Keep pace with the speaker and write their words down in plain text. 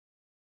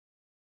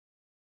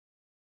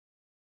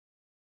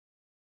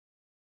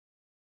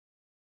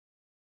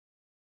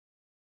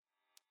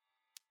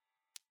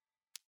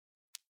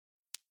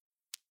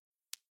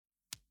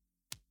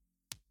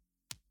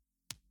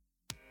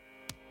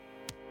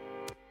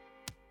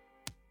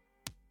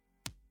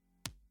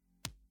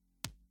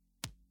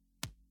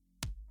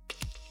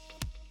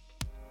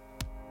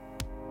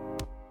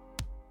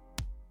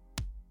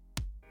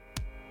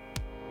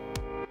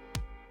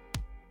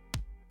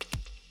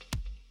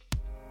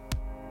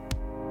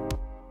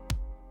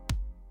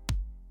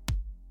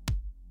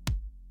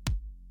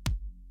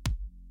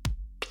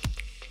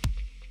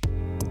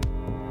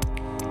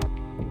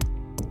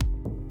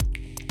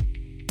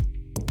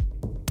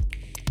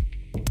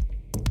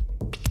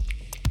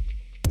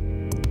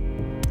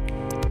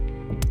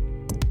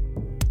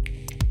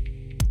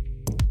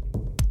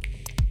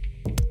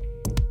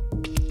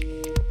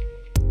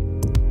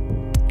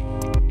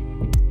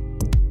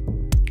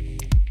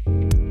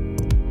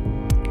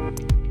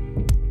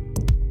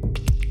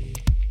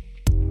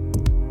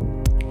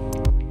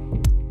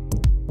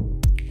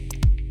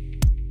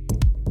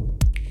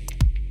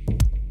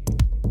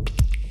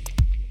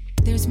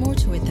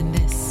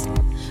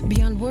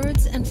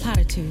words and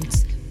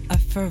platitudes of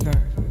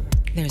fervor,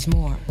 there's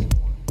more.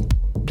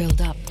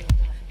 Build up.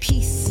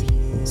 Peace,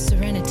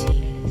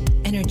 serenity,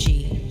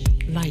 energy,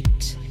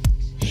 light.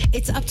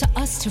 It's up to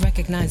us to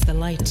recognize the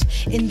light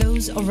in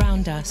those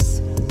around us.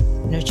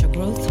 Nurture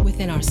growth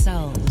within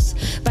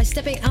ourselves by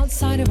stepping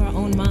outside of our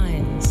own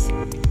minds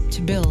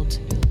to build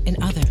in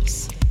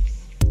others.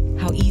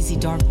 How easy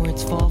dark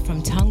words fall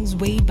from tongues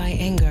weighed by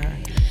anger,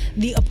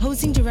 the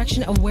opposing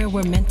direction of where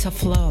we're meant to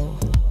flow.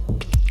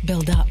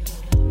 Build up.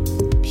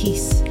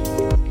 Peace,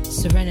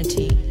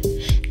 serenity,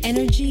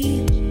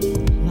 energy,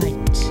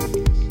 light.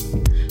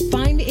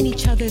 Find in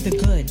each other the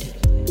good,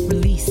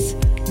 release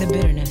the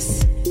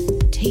bitterness,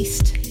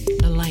 taste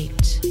the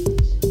light,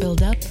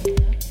 build up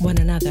one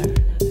another.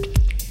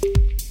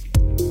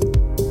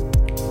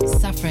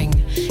 Suffering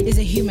is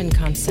a human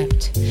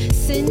concept.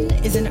 Sin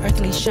is an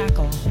earthly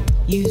shackle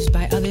used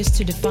by others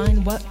to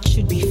define what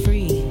should be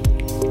free.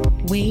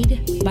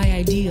 Weighed by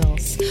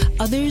ideals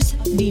others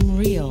deem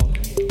real.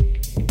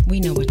 We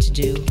know what to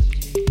do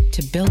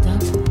to build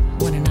up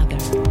one another.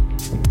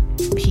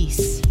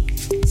 Peace,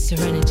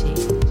 serenity,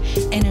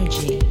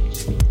 energy,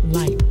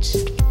 light.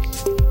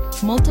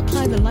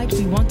 Multiply the light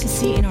we want to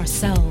see in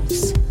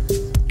ourselves.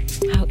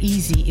 How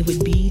easy it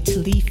would be to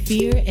leave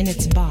fear in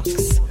its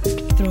box,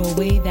 throw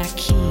away that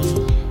key,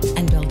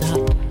 and build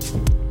up.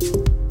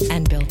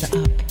 And build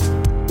up.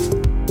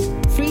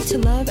 Free to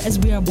love as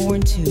we are born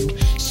to,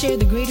 share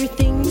the greater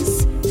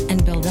things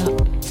and build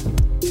up.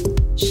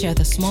 Share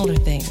the smaller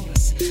things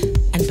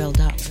and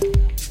build up.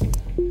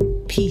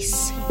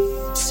 Peace,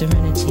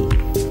 serenity,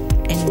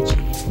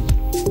 energy,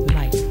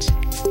 light.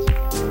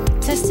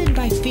 Tested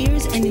by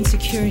fears and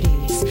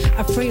insecurities,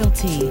 a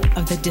frailty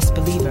of the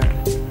disbeliever.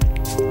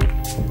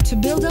 To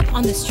build up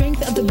on the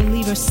strength of the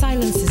believer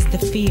silences the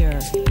fear,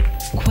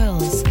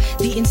 quells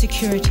the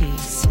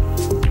insecurities,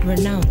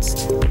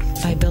 renounced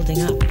by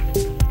building up.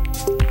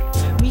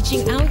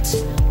 Reaching out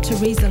to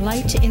raise the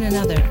light in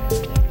another.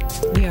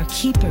 We are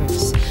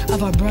keepers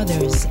of our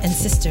brothers and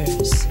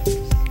sisters.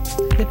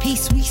 The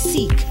peace we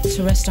seek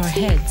to rest our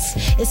heads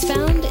is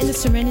found in the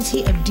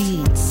serenity of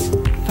deeds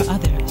for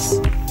others.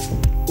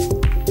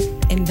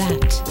 In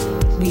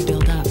that, we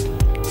build up,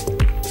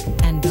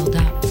 and build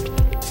up,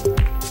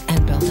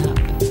 and build up.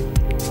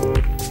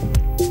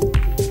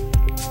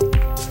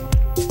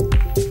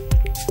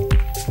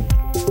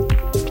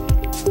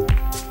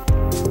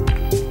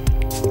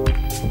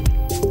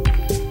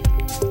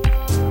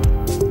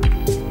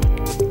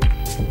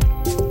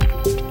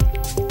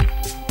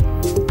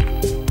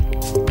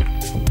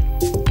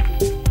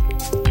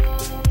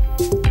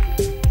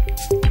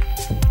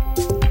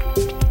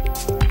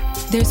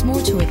 There's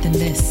more to it than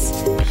this.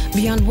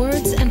 Beyond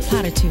words and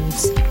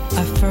platitudes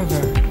of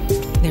fervor,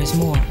 there's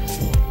more.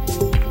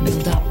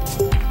 Build up.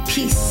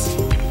 Peace,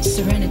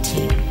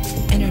 serenity,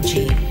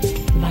 energy,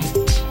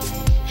 light.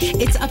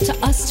 It's up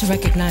to us to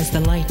recognize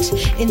the light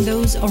in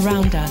those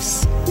around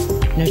us.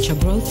 Nurture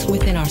growth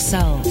within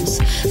ourselves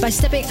by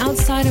stepping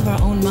outside of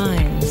our own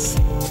minds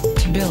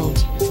to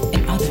build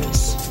in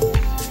others.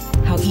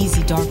 How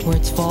easy dark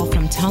words fall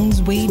from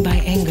tongues weighed by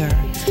anger,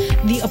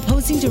 the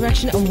opposing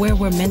direction of where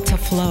we're meant to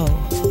flow.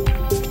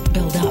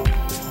 Build up.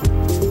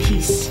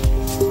 Peace,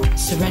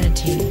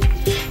 serenity,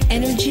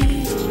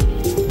 energy,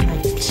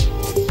 light.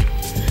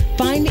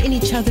 Find in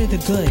each other the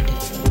good,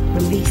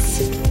 release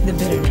the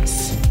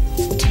bitterness,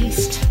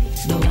 taste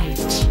the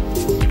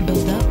light,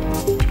 build up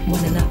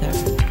one another.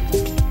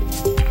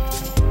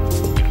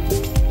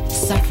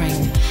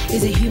 Suffering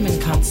is a human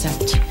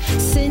concept.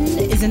 Sin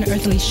is an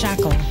earthly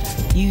shackle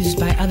used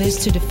by others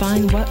to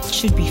define what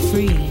should be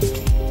free.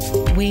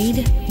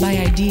 Weighed by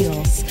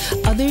ideals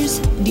others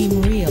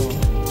deem real.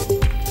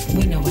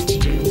 We know what to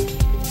do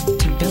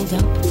to build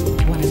up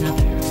one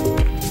another.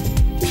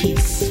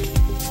 Peace,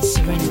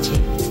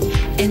 serenity,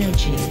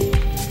 energy,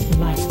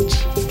 light.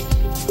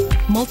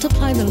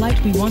 Multiply the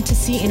light we want to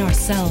see in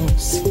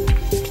ourselves.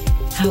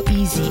 How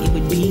easy it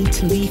would be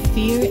to leave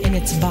fear in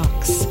its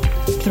box,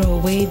 throw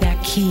away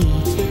that key,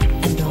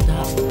 and build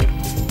up.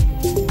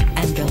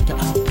 And build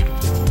up.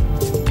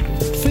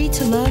 Free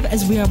to love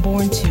as we are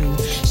born to,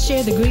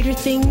 share the greater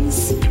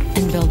things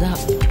and build up.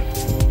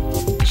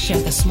 Share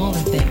the smaller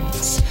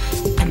things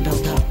and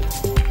build up.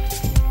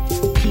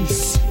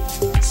 Peace,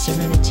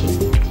 serenity,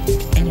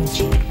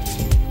 energy,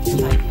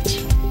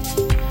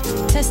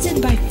 light.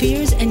 Tested by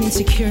fears and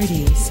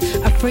insecurities,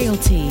 a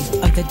frailty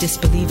of the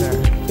disbeliever.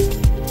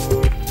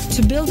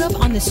 To build up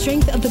on the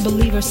strength of the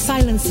believer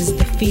silences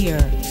the fear,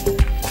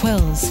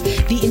 quells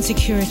the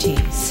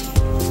insecurities,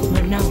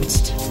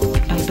 renounced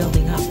by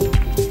building up.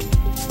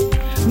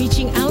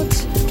 Reaching out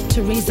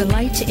to raise the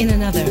light in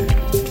another.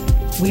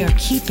 We are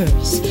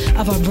keepers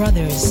of our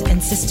brothers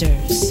and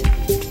sisters.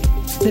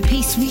 The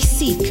peace we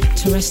seek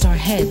to rest our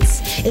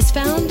heads is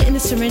found in the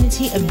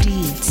serenity of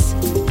deeds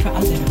for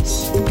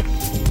others.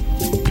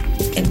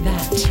 In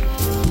that,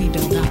 we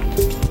build up,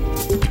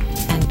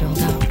 and build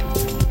up,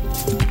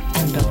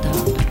 and build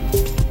up.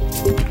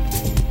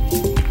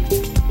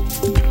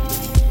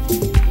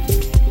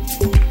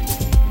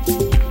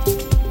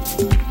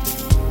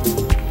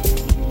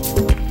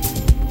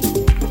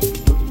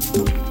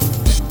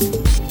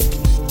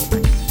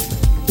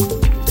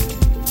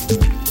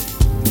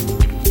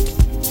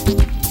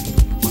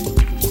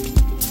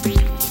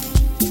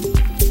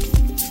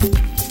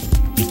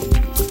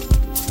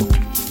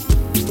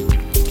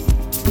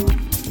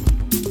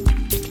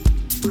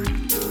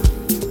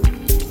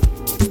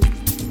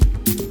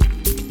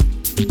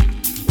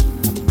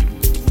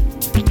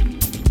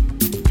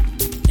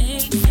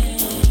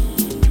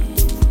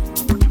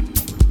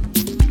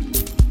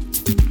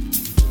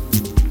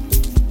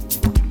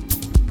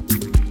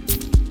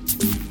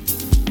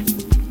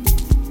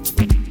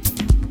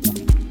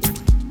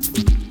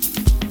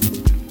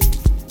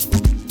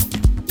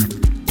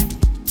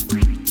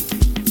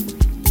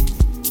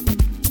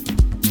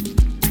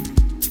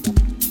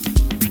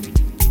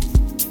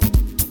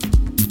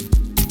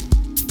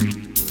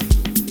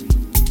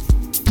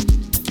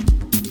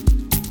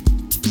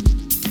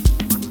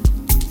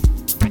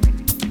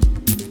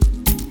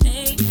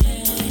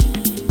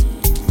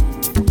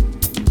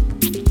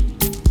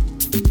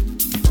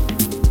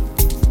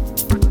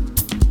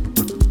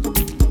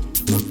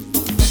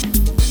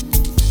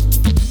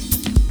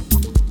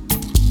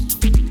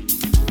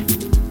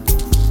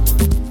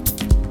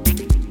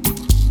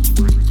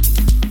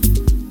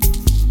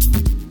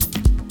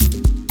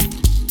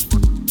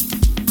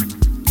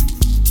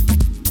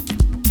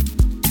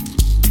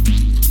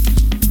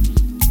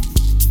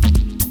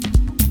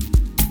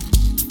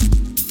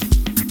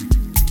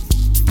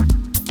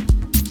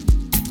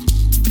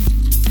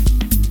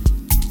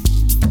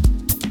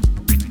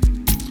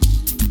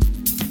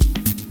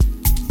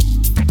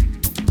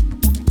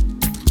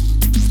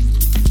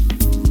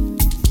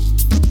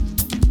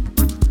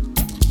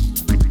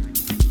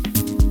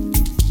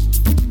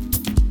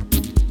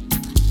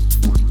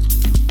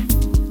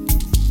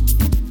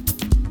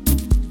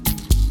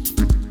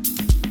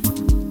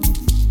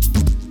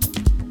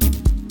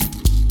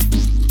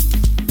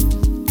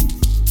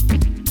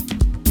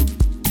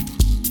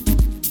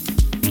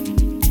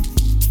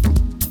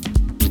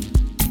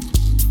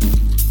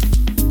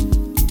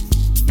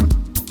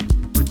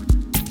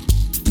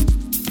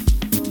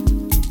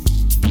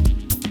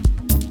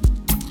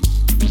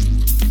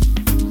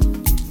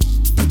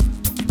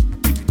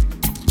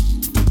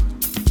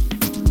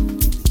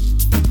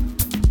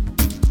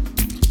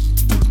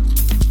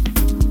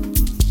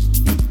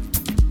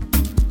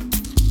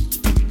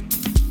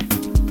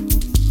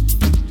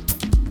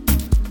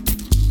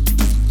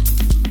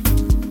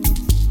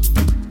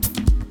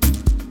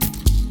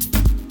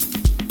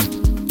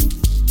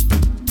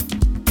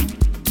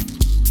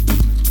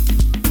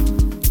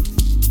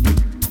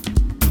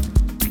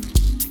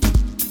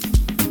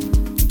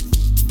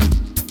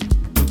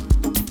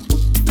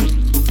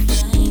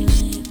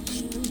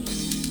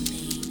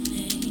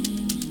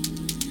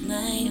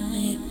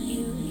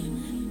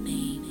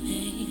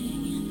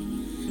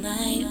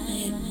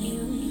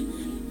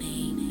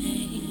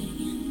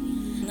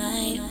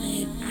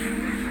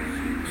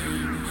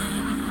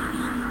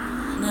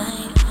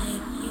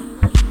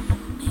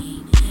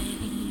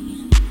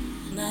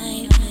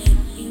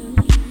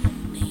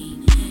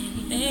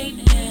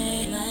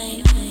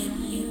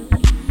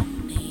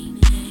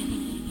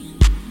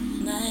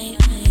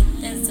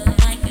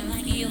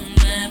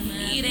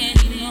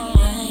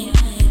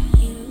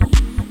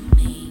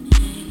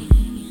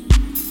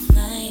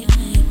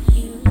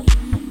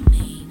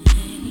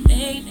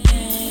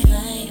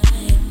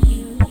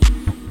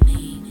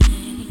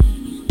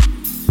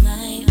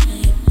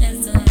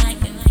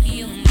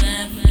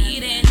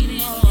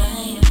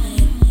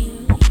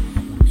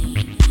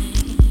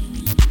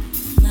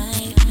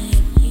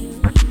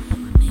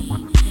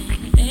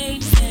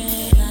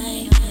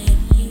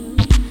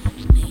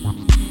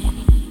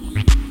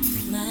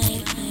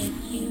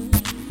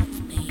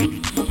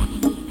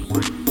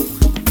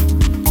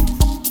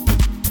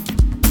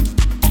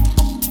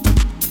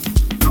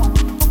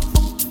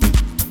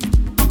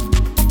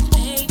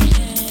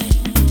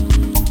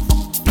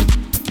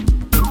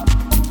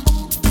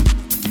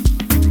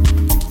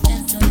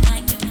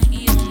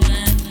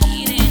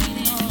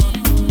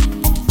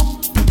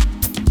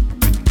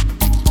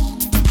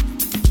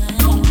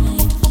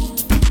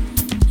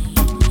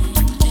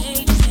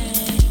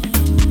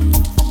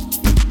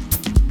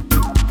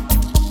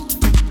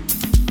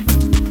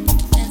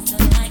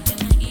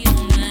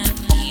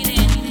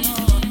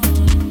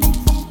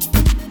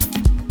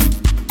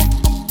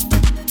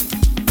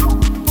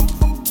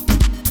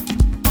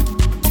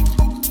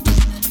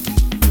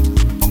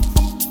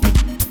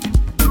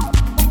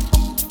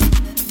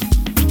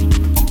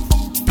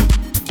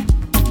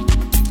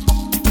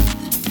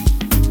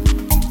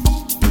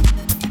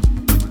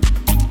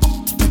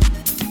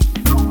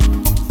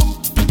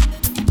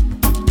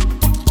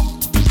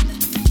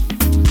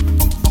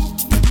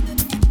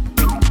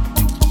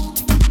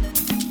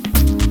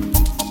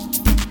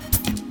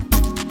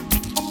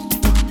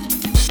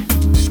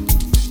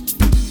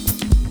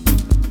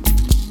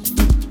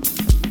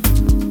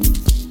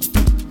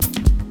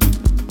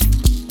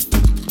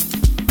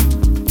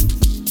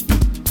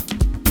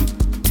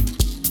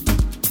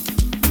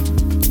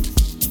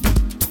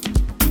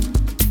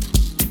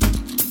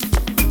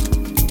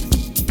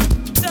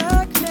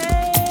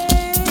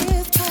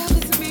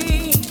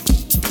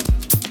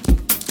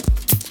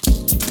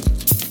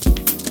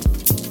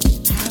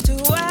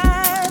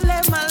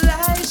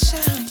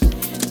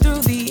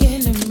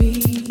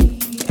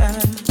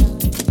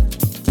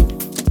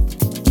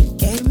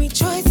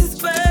 choices,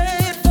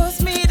 but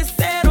forced me to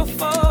settle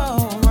for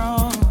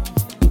wrong.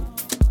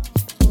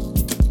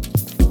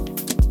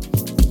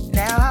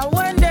 Now I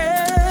wonder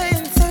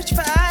and search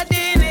for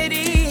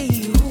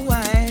identity, who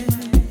I am.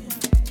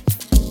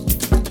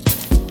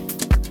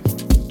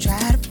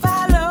 Try to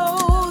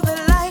follow the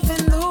life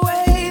in the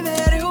way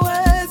that it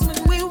was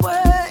when we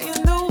were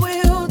in the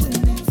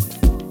wilderness.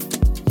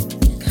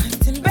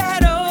 Constant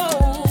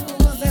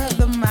battles of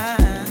the mind.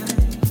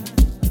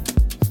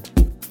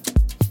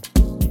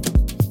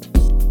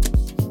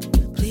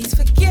 Please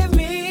forgive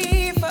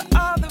me for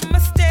all the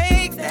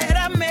mistakes that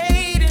I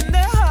made and the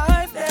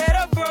hearts that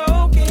are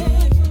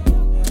broken.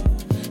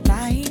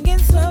 Lying in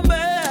slumber,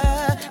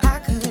 I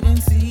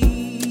couldn't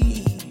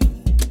see.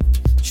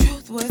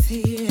 Truth was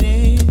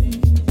hidden.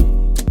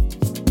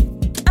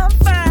 I'm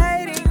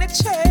fighting to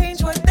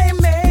change what they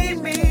made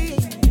me.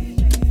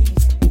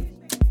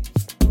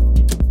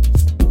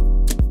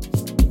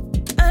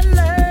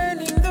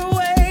 Unlearning the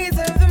ways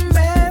of the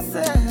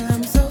master.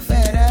 I'm so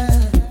fed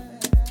up.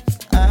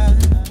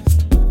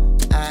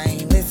 I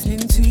ain't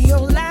listening to your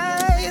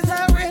lies.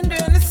 I render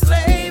to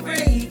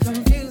slavery,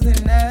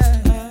 confusing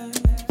us.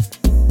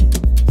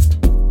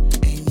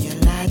 And your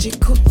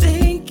logical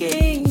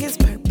thinking is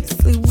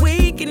purposely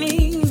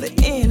weakening the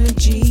inner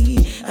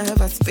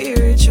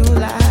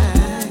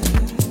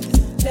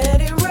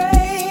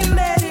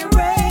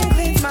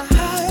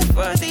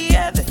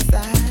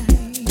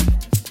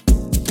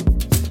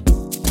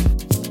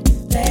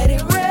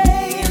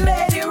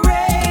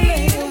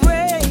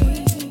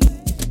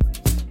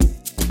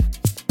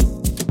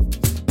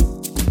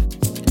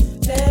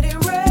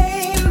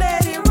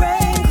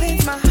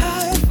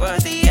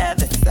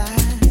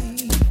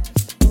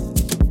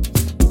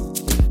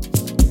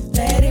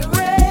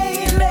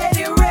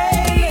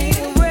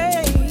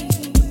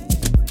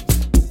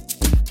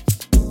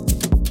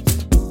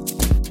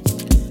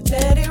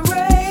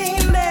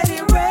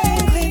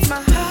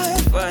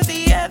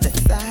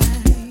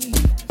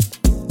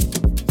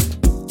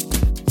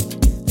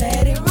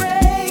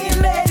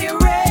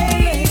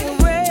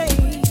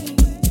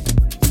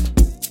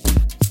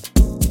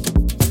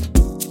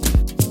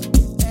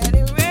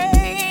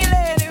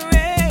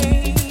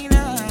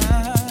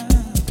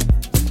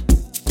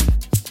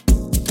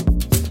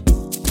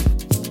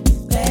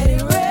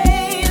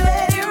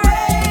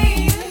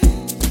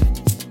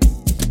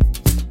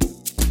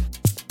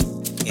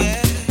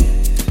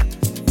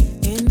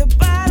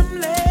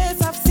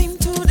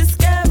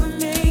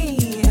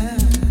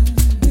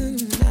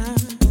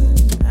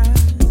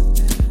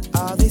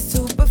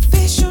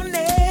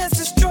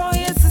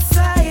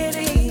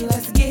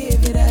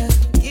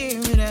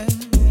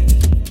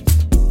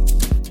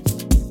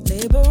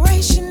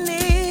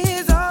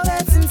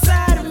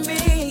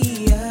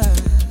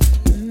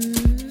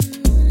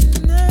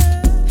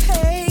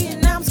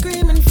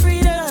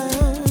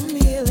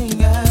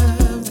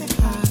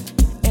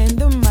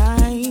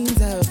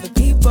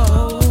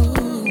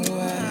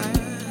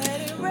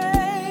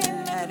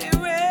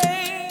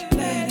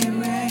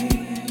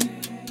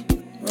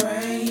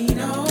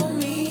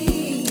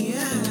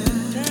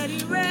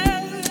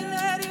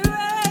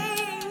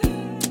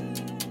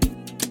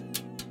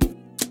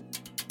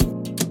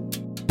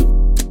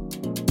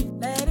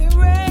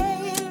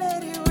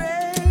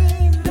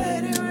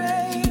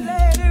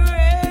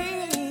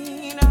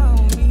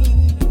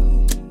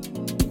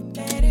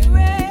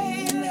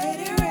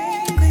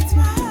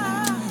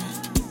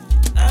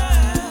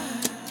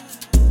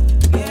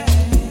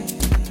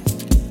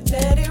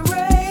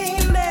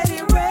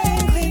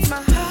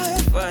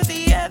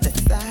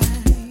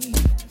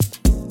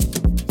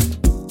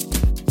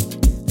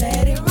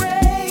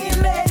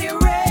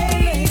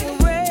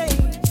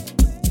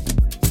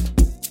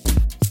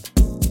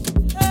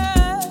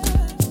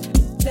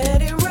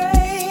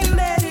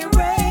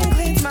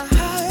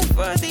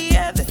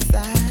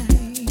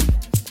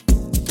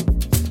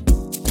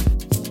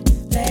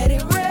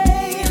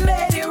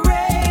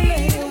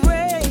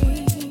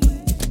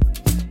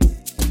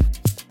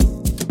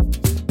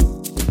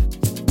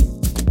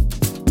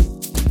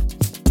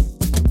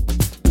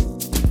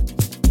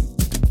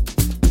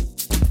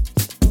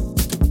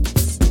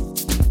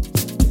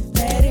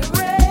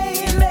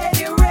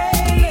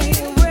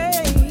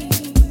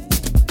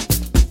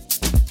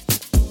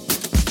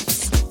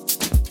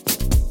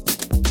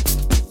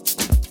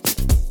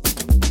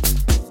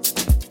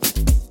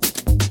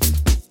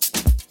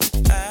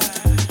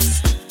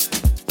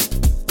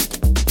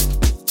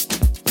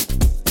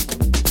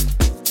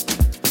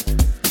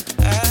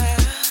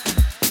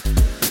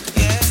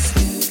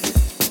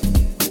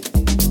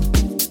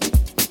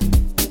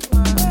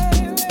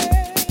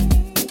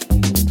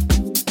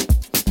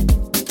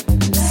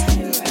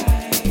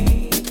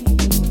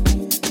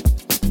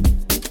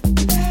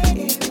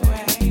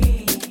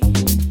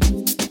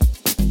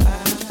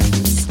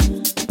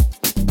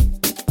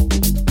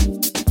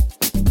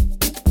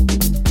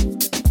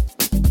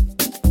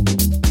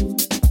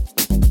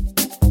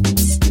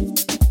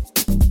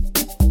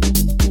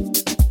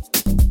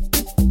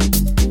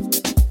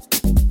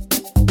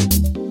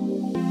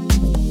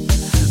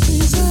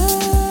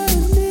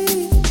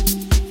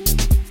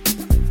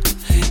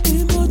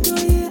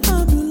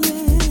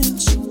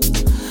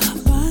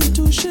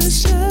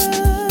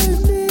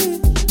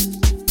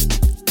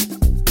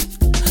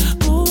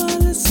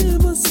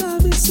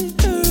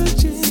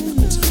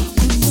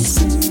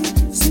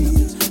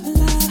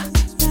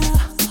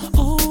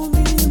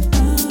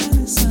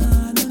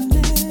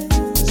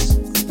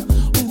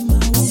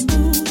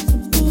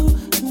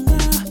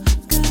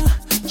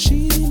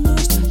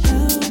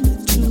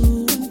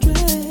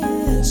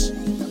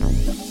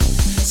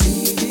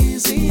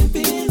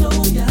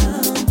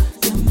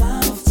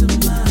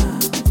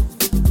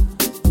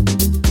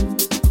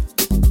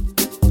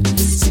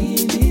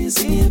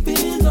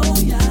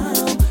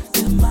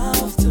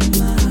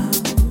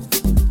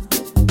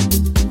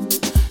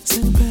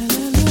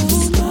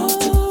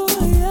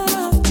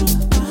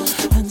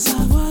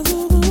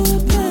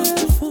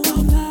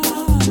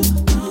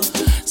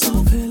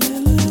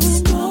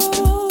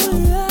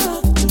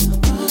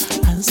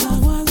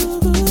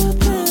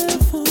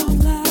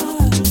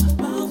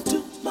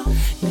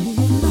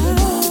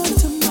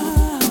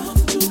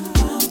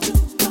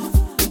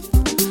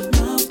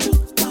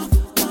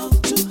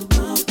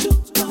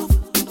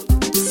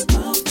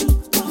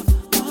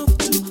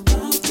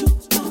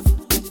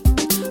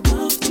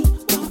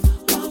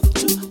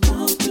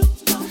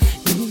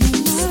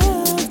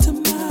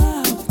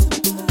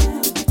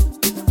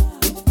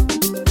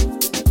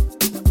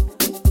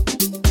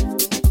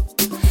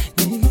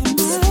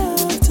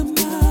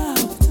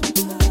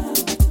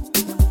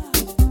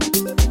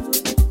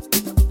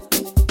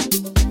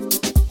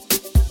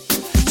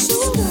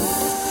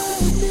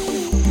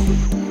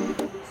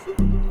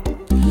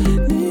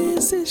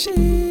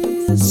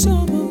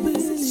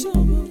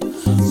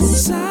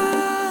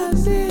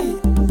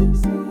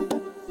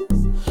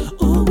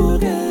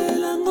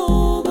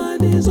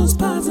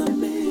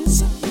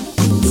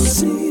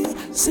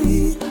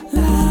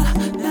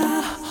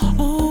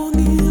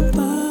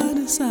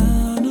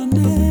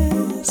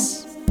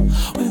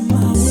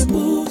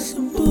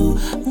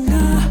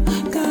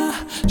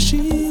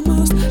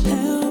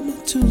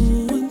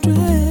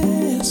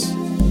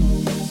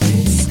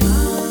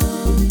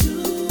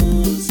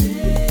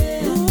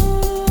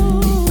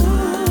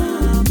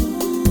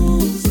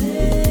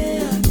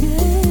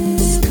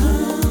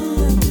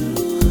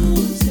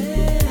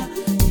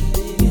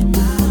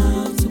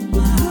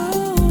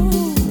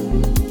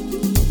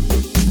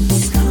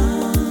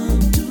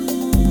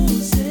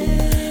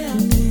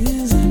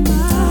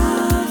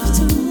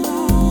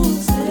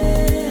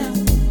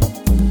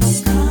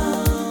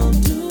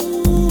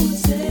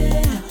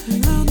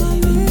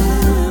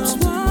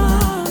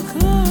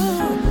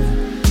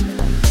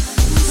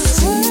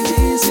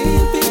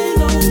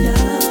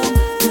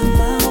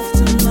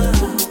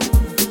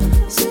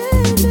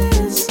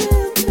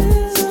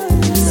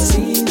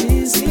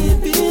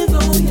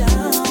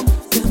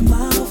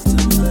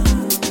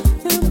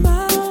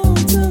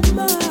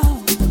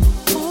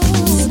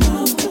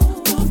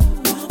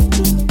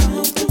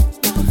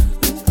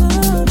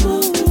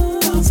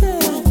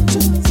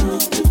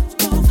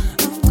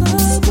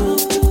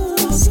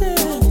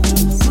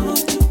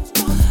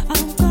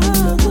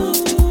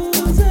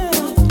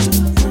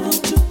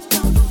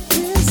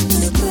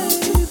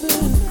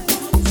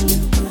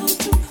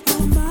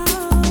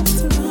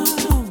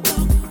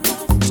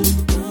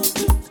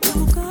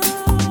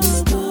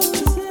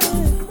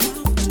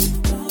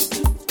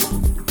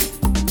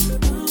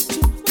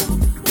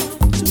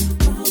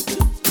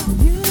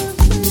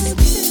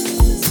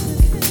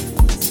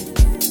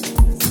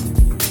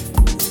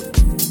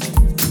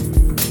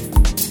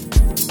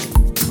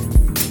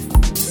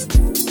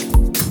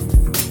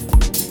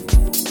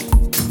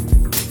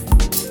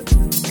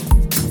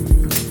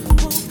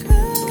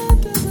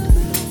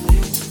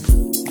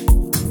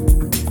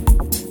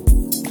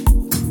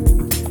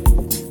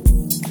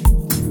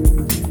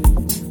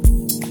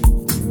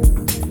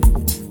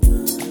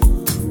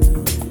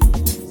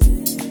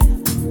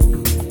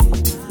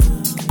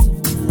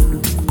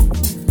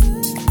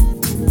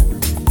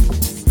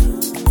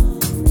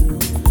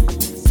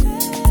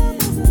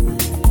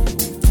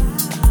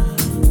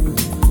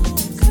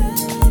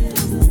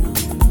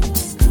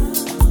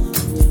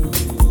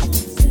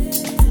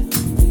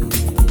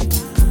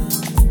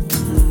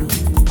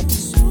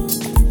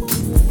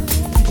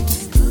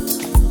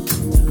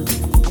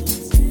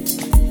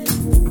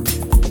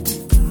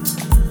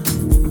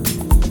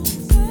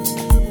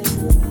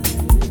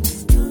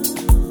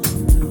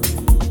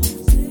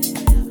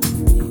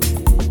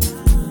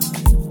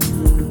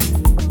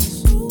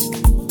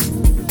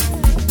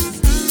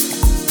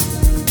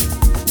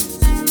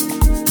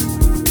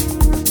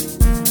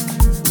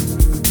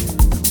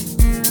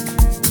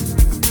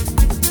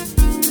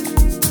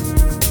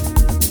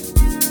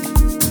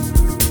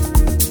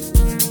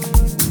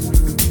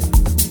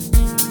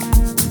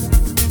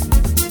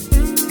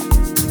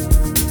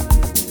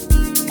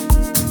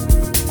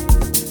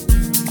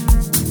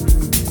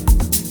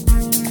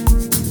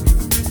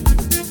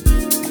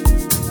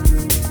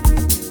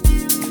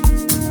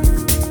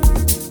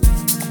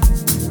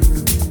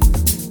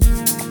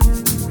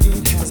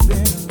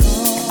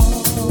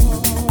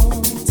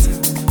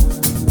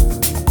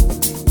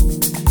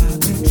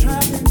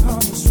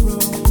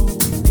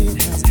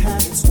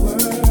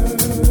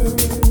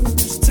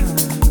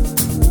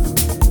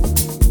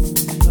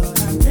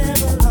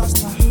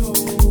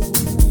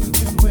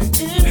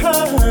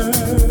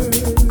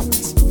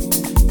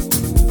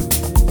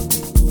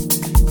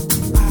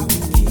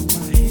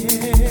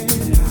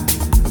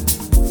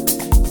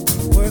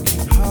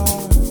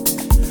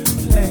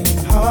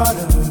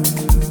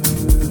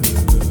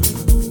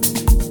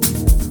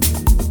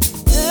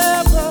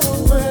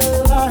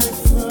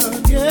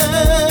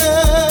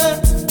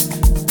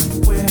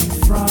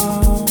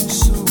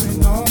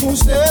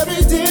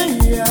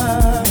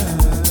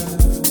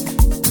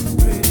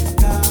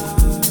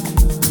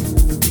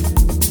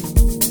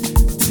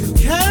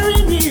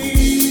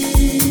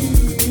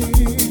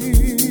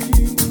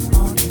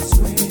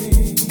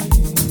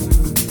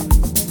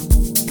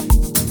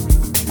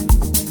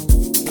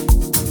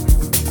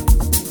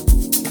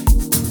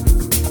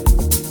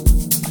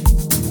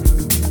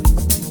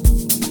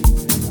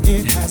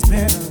It has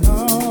been a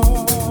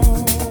long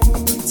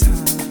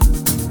time.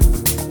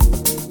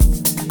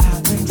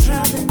 I've been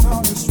traveling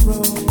on this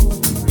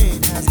road.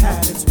 It has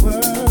had its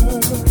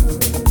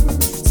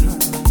worst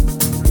time,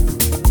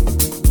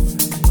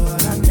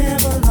 but I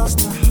never lost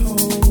my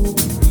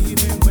hope,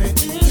 even when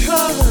it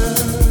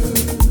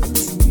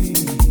hurts me.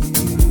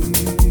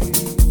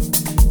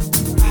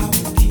 I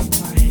will keep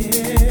my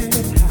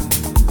head high,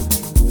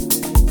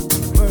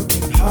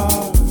 working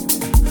hard,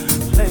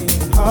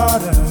 playing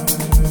harder.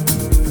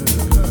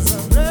 'Cause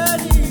I'm ready.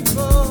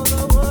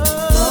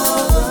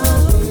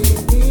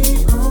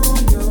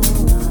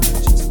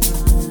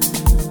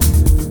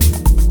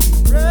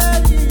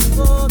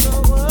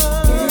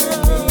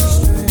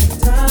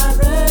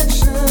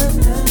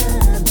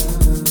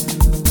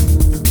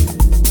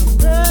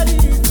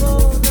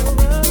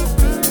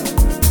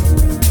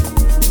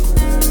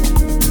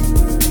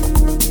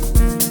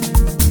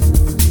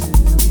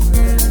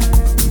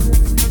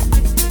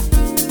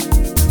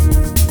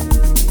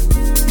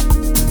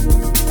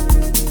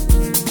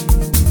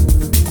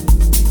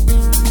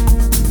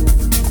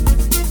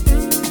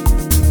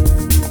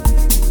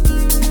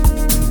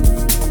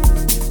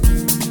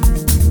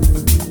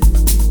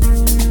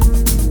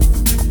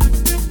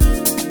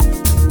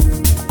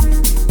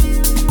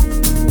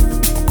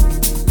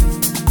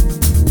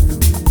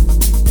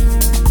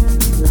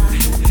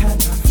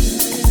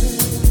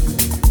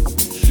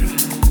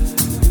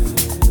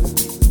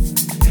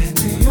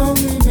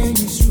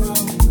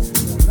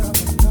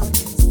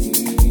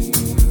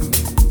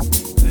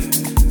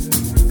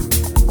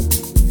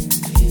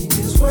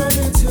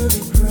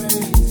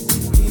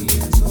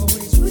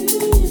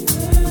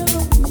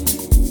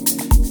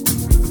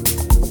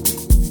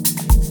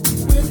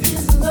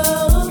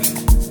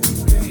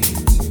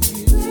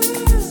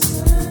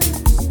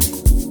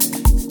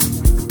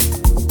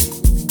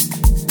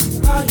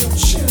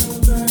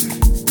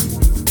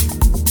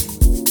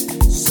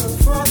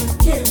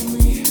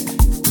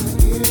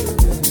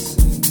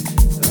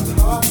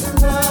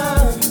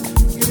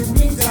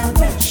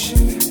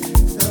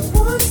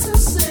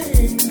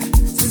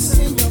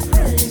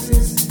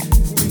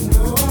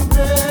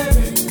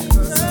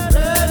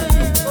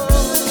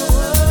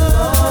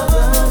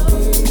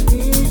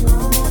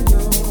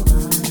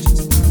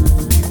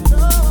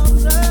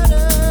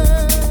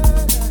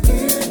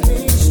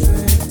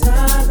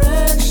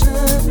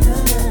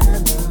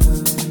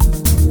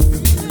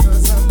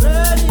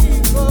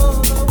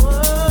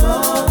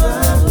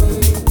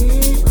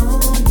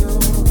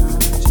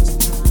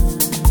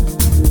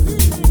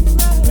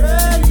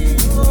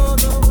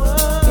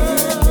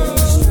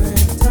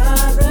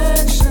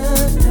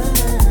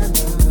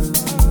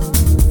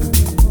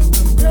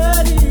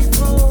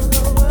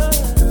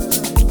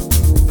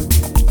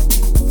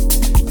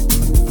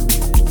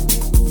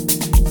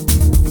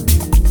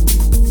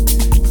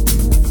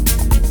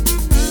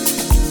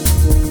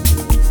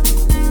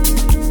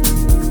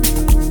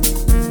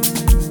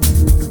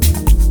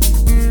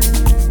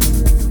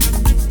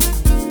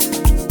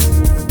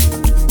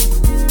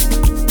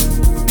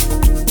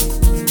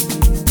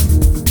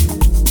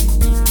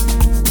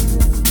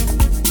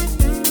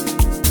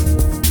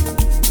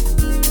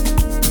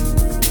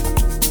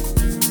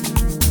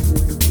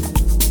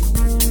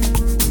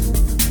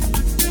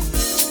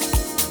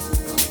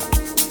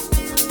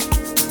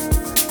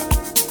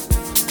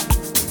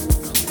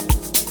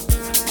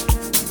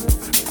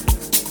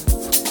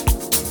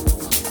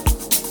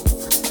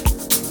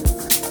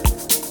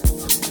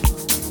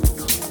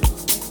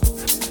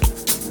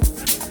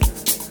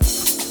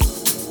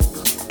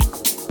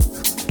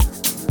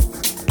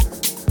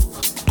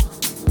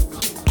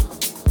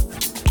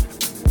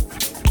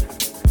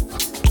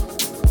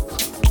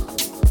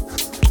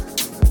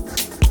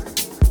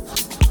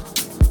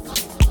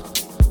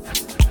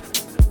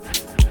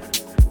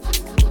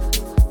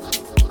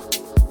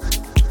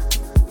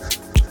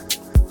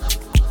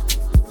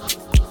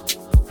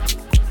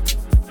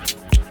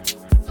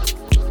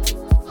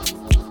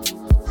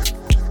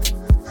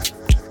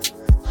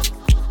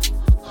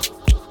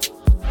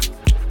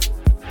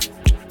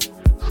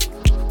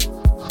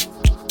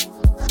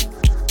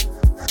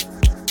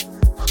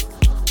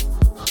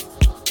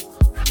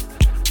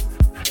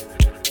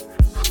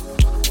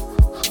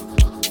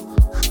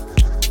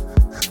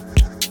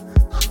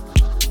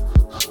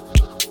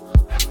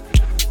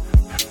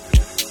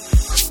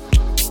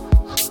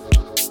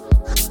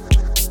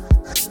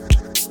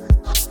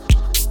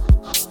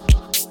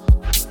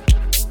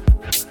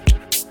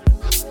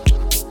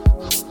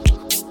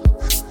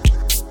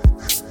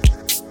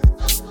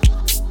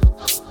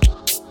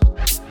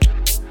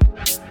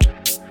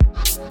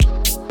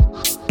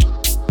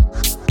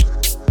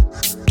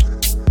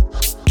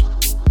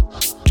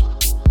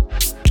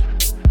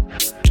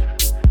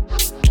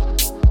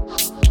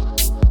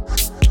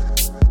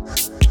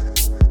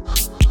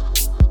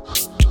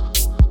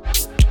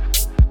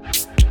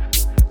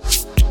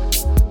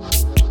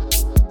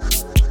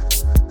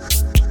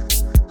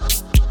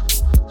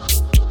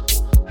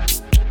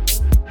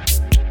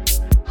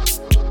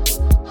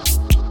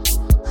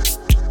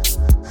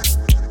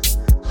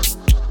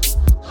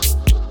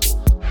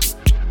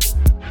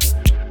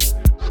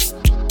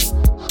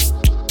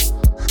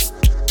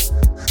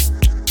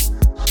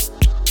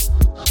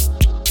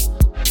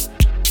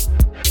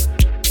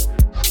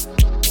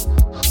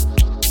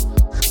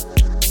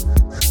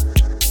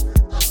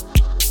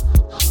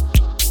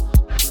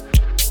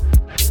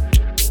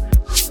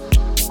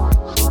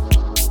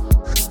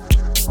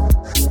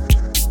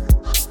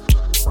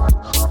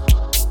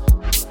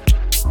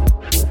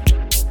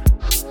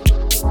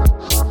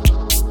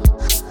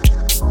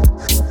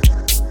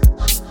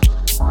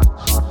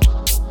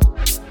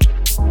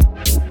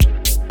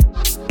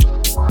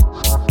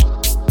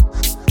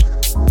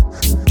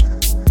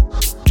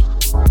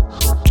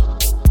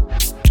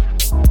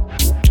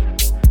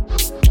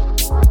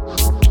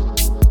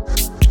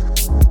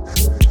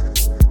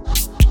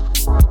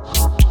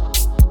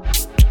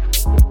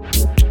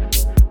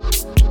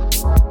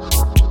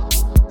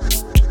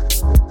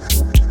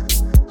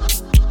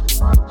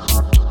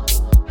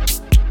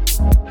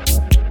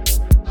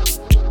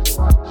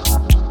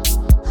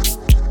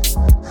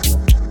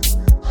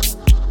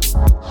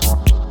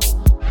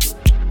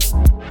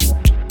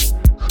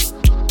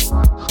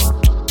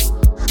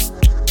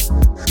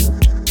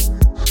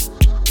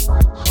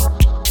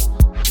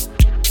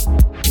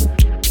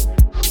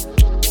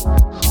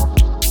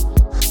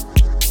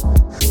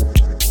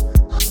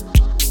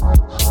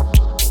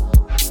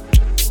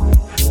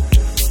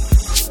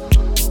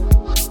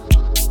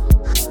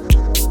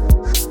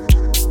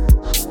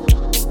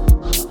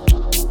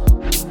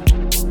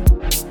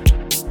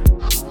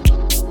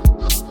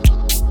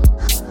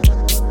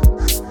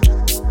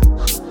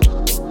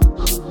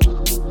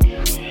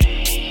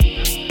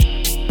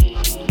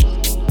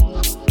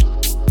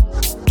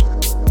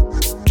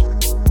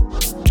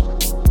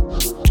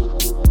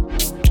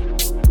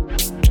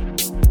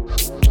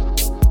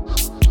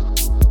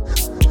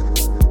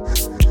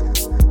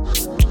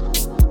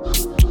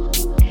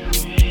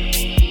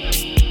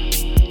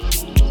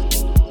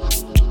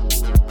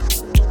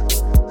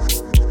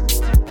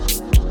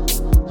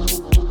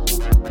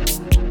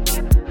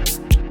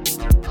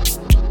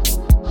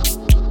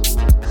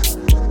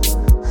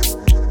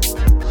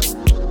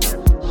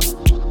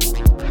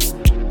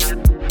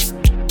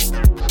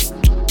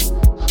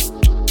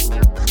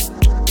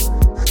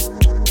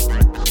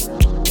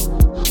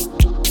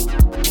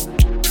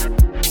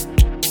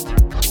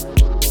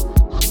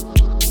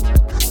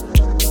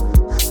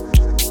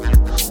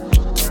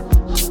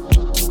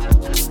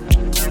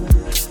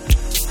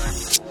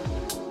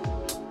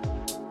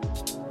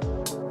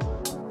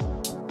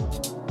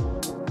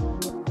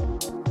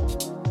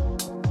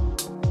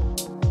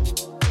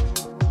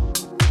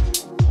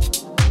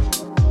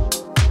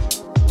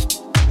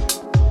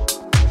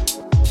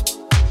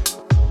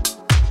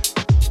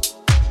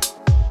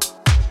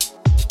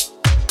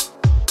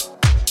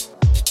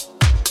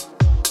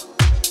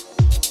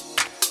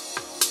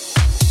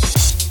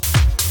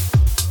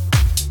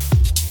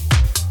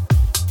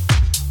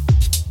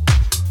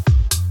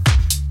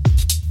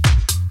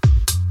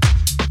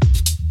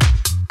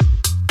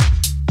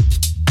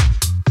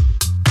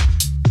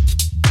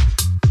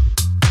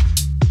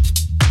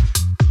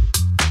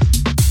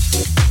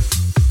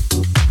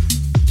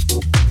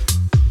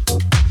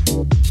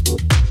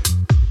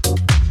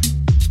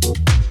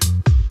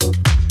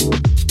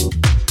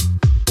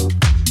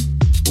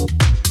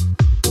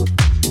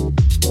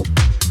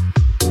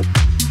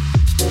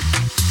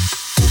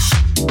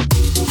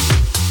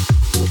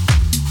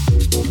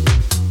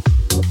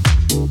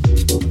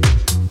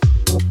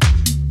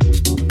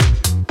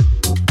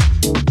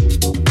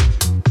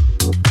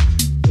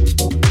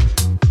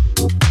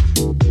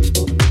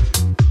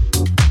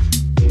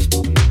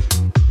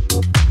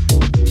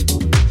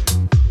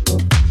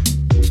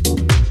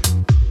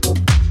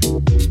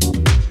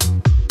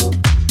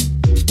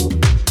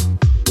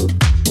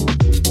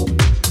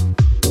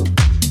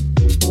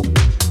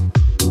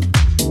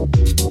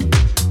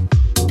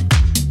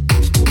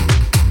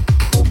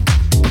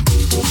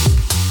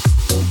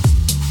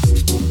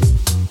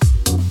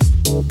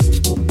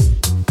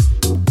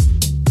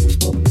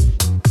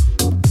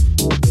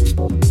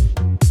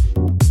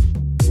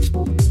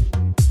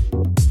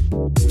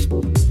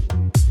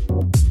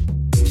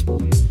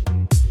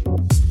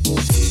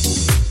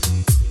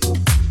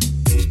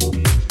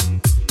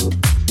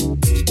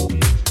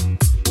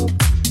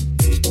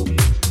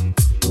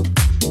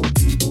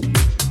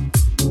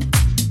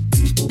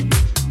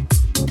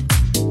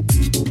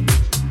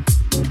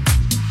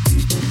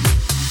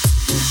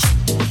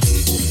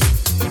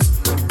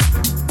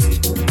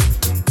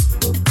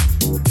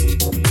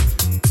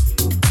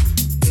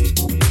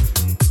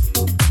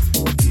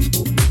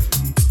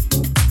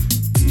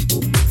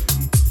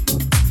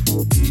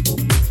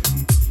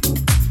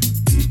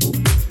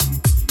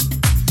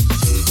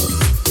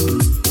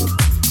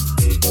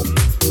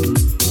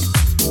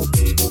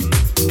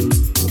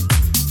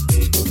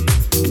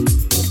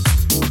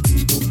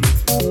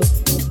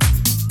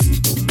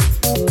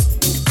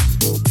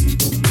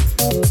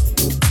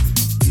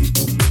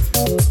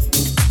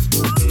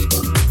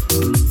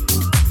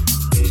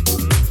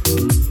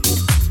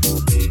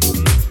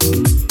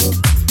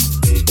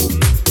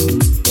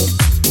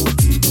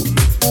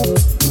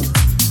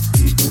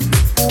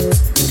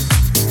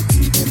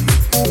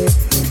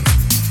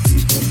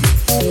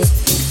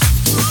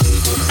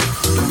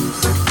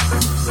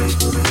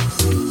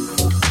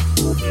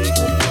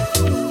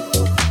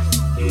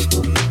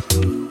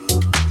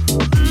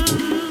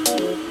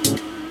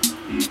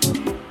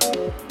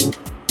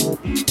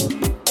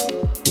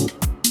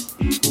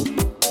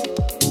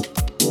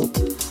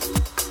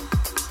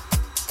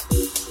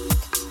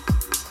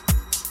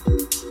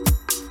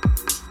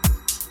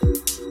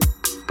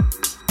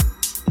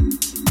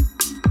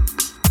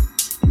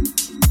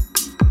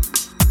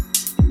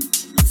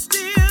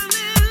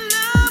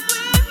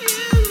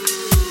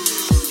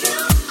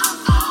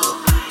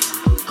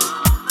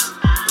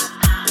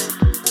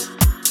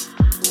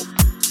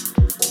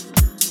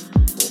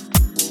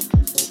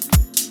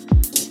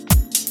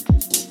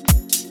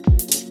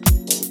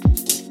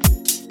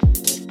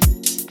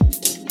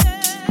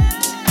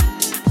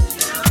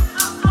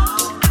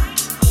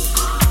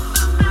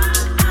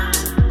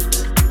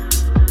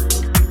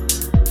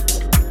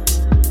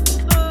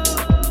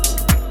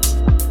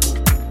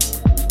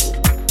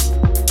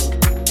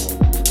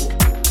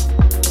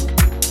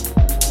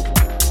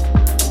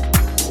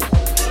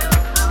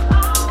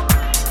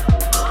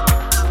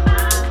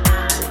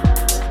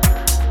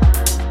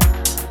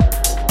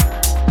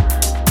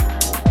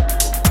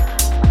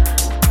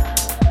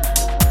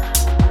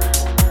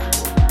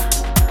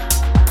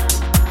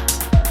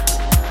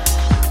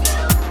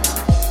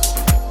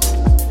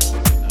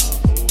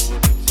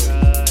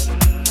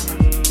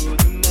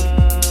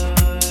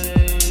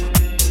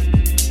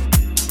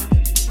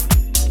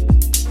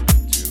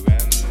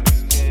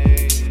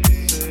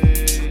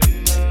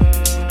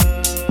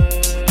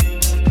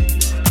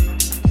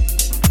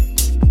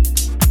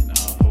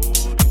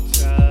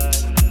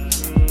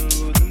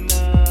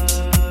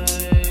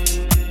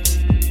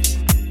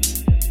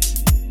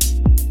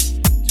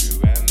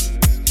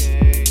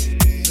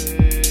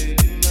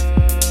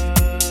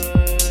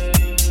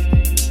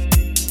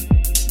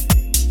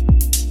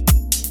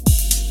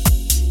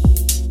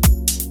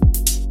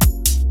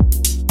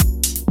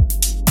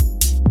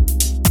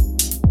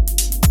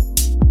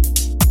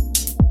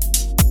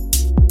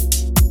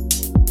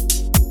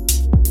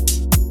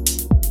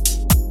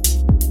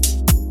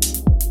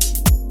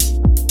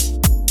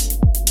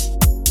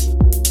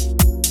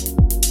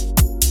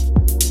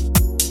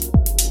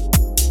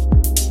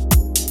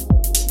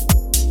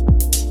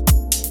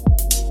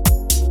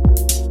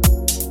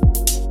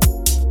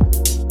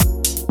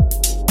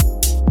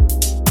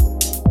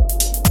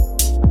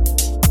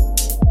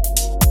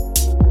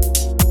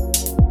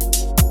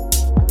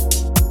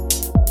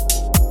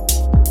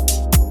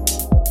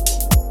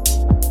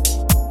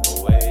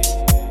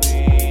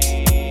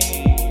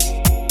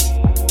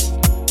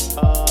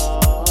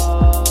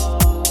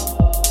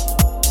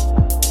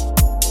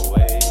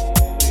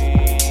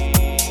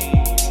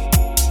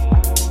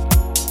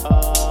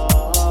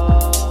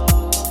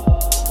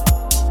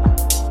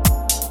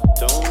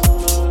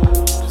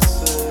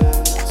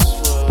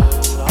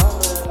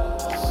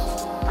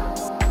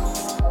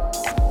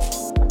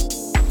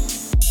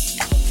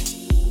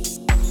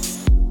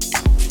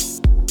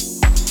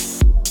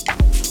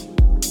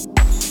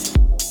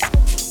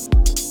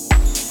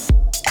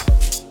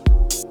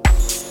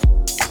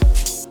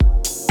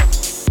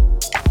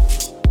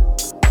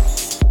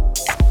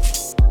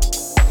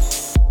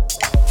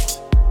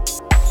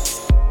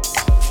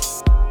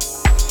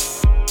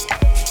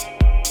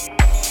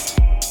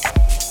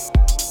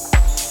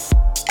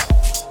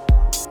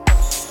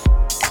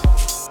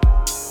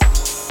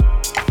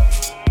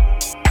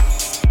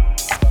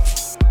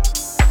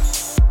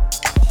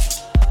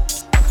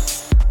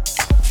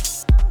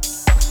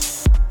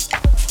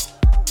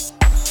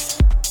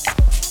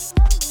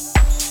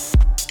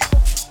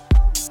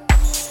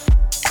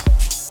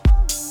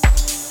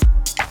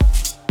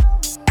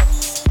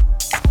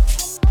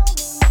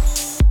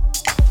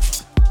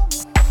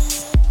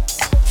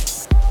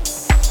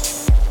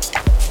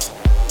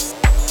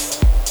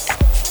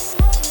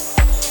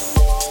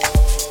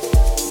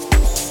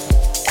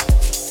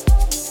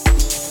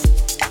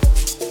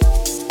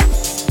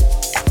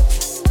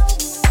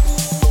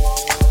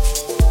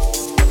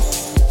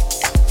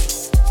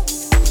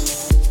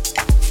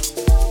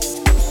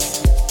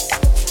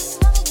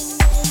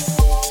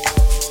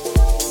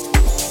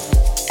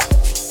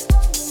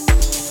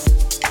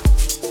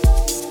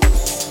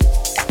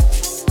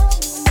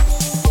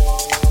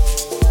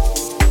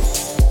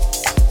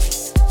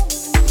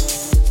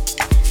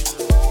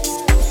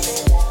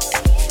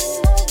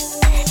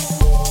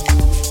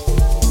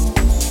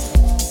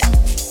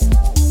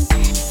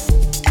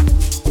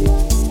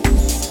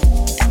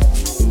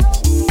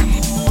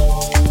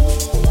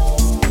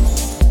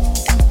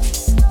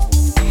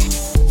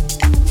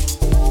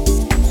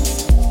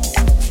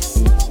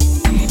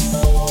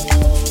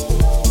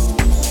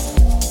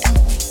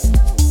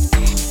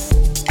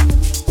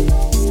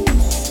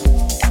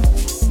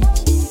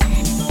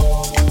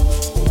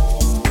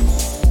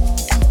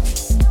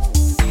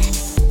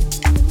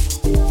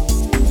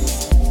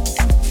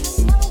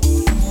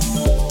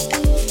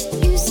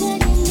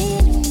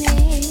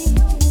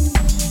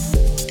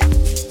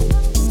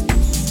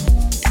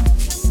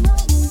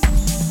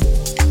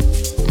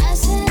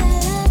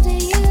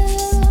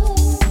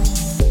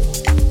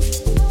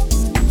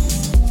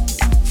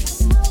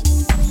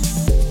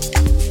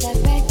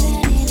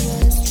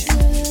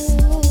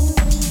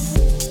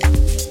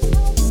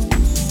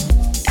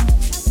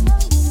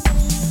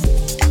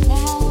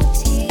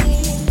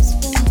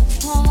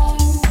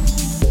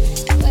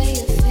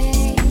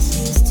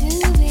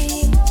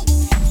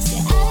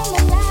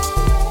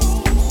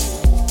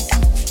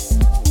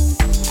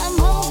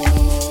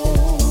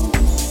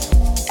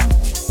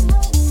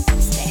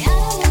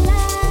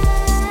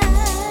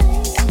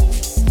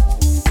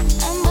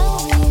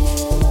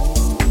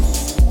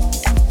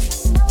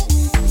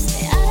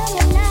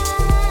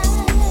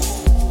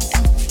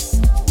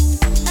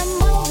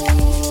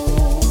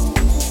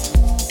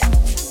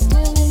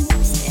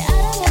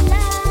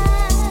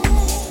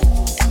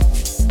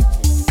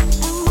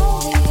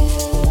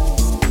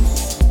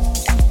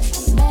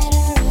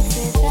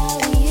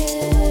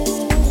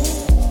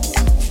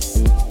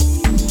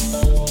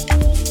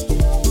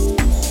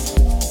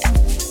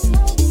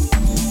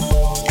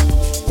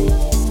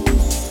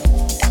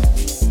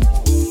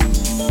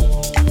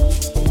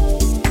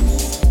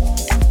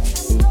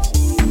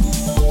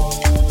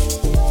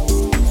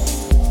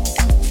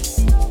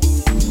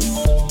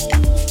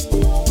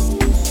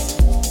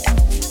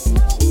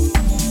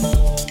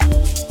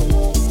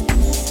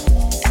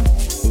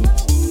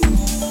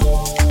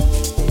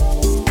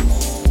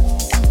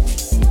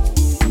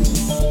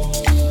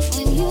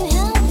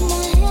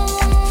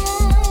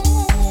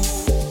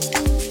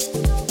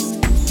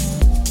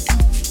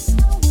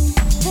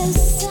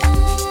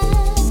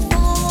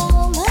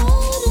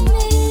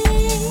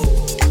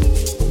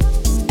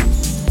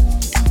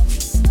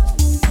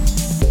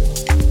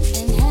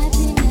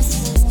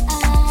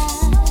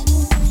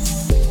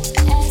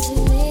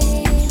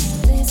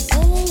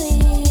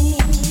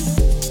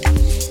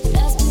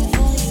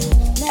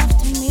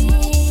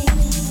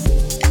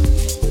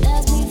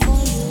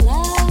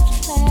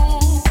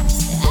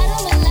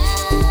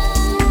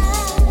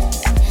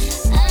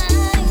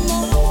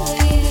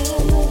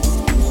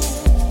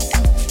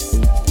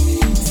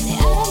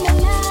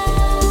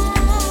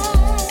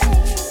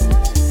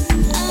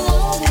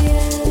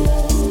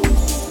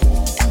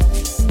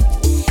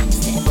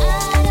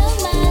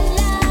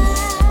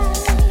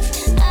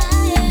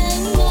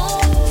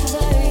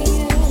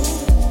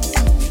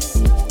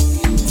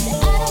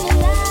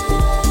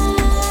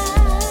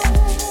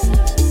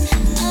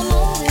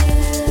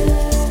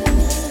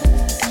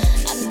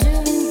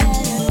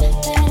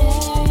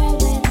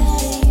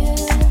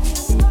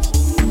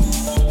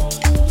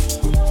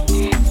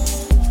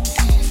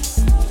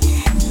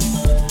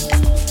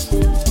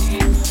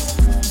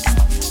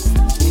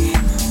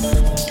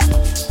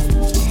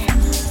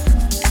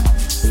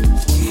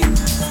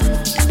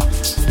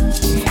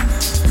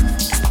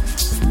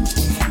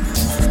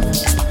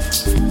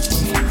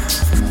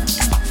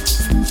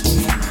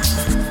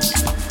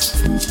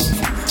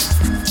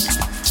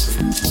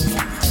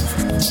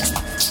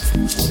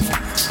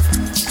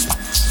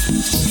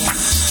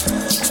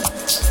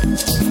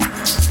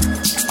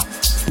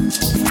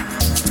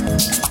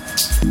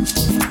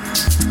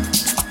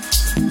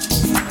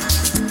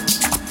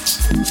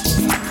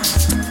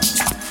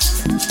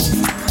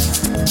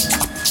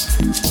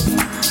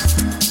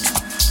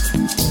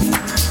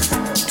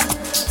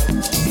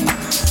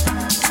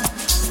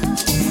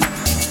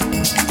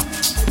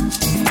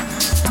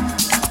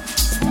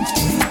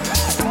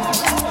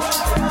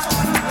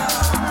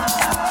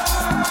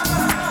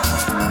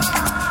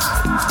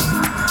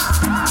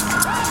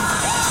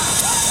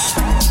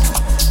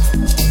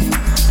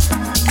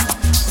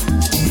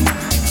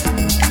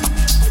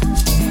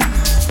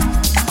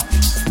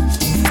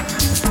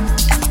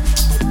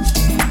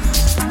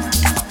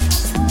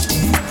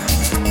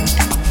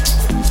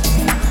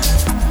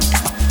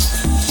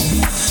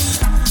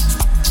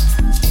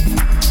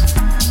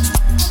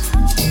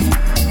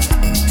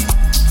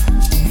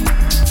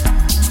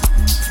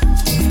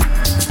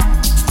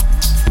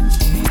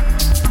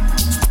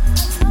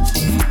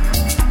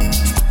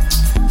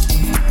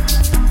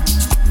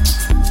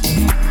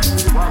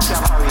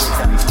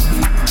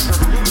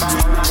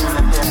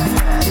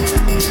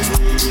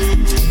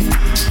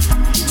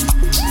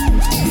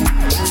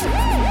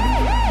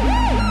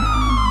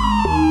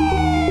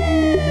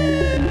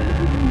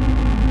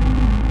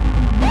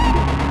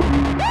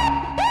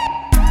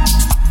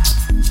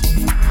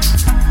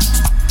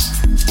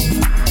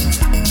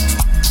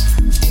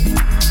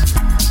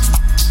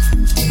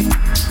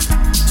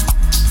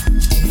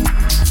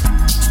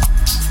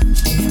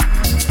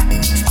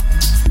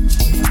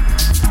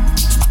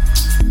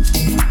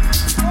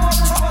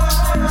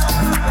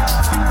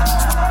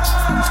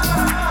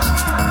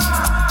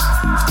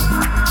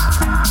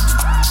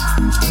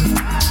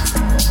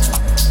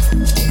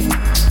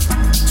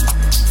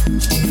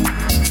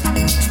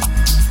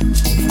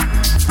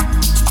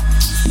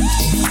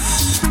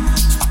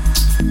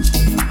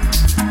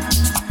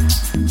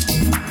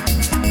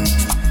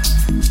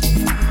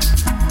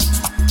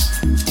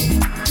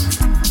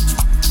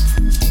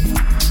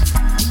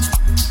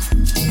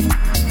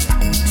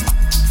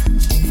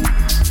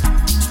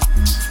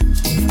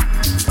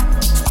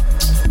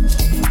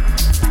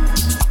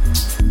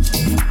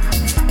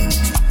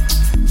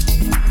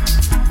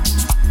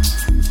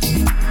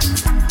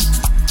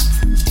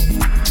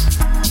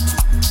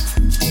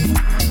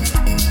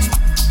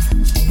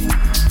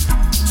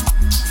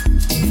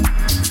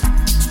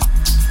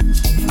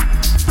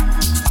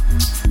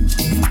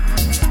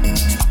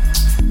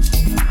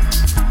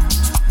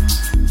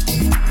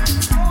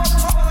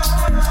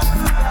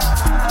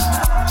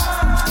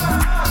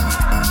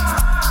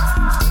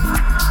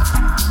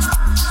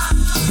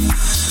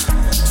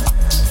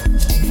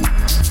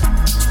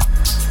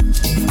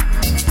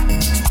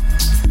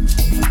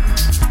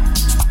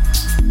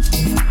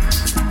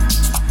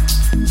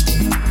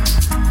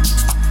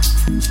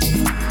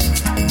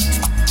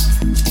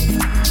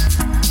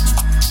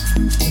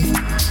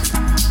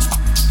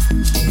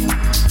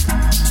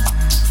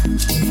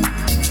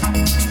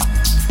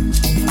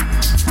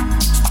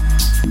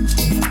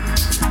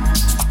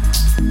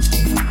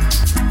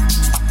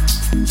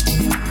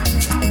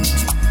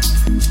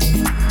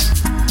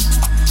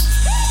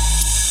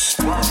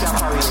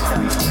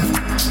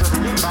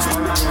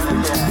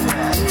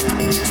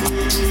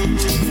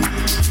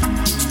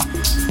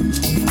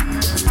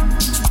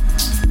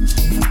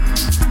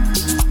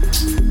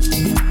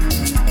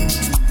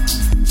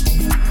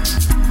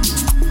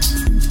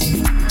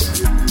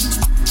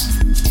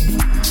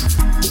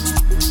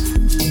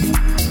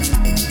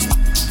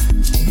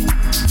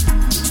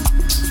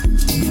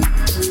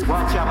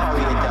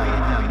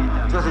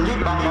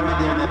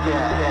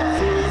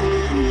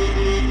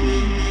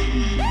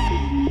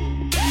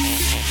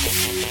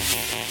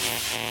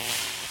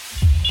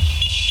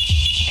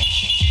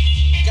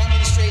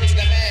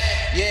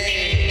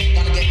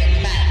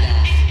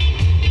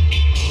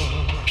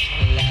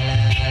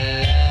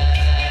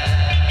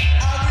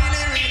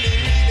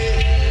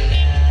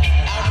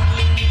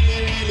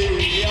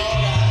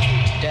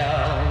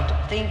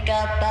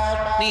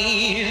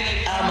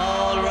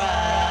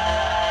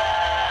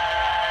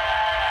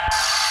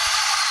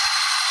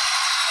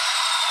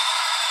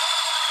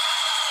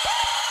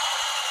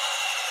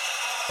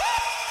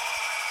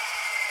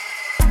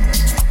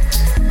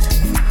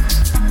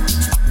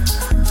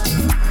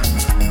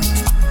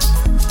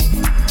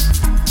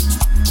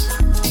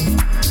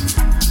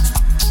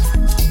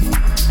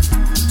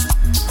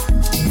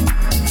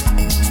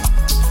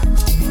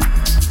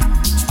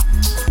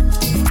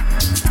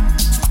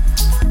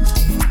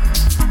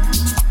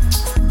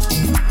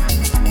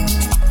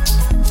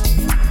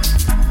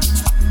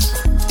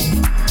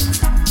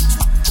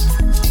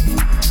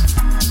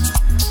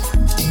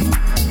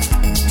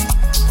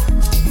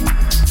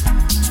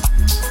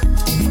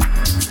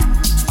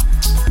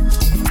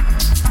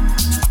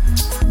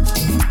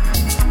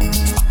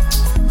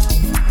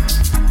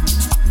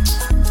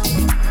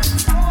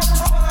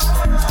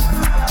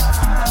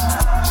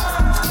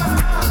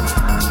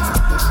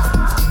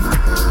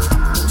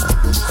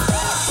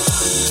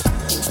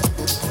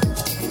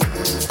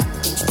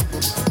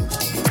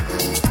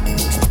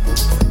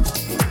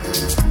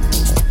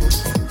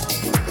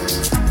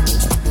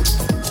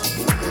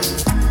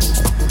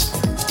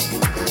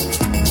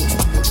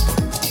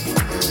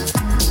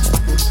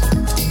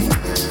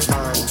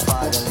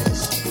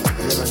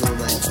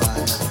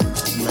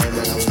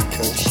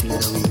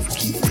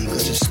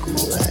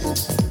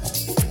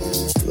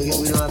 We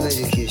don't have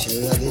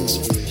education, we have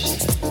inspiration.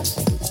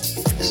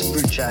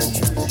 Spiritual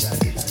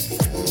music,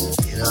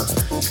 you know,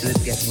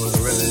 let's get more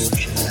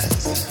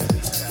revolutionized.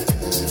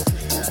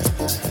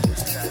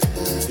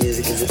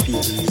 Music is the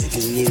people, music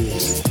is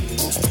news.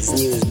 It's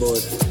news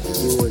about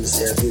your own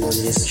self, your own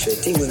history.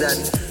 Things that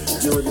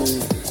you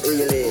wouldn't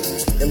really,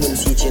 they wouldn't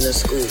teach in a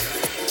school.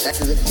 That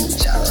is the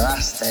future,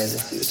 Rasta is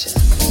the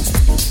future.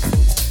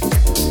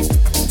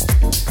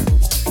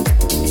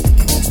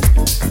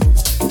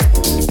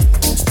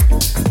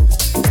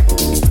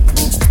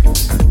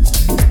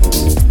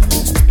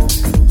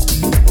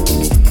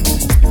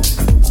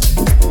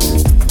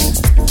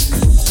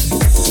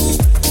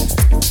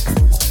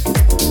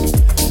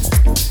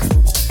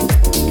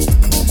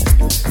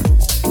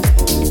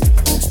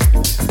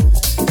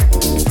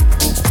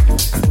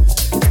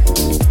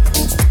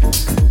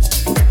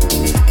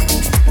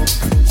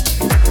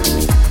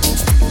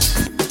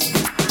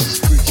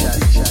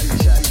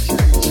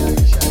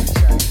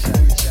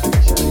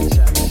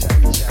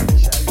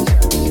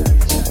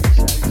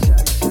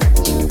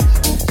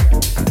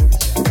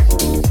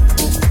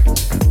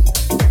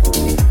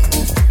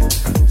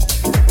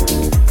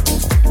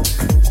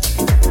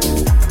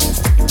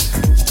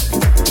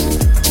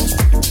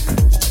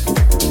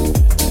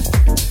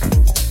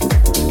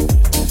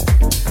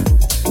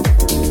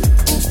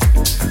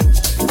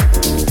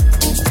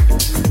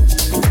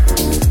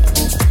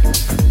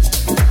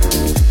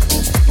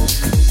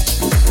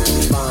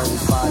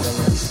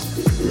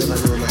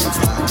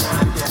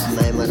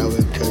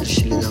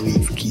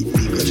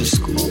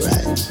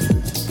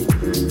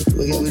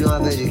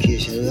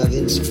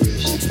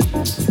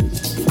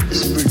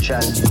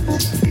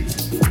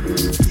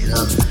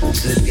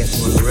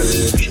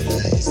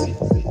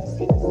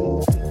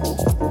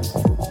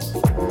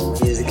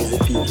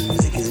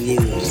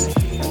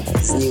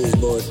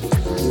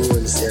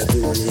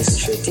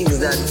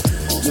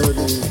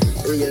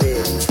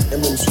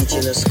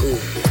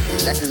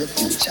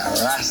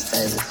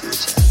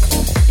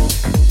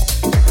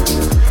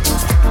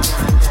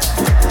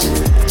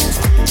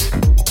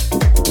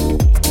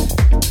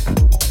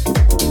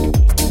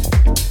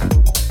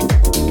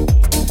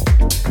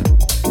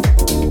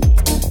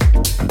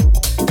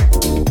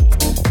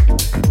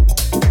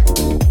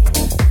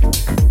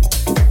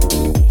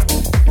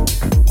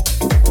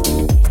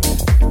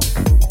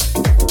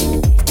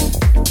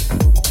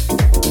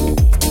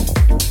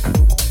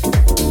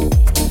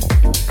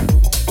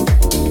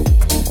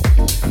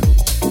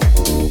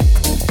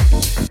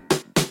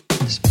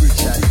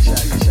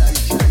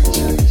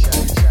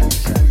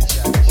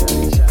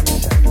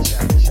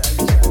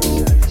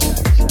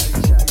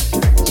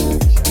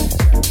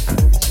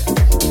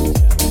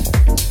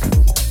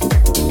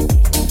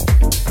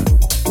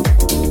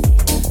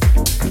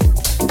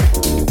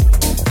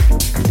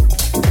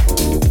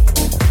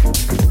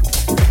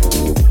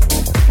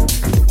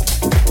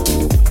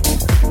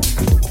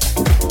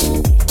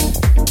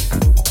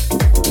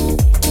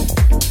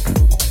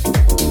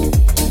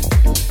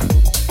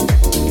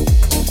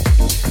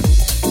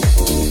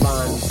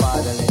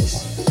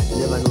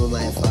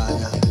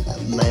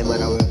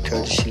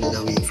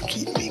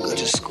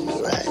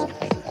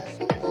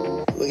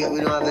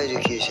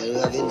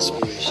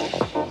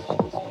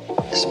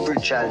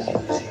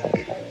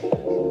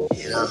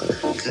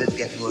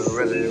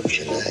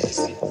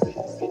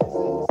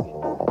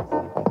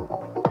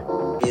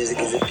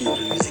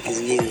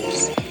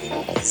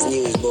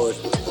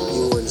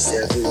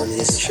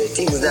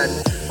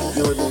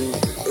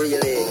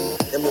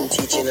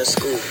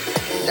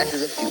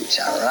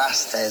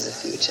 Rasta is the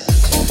future.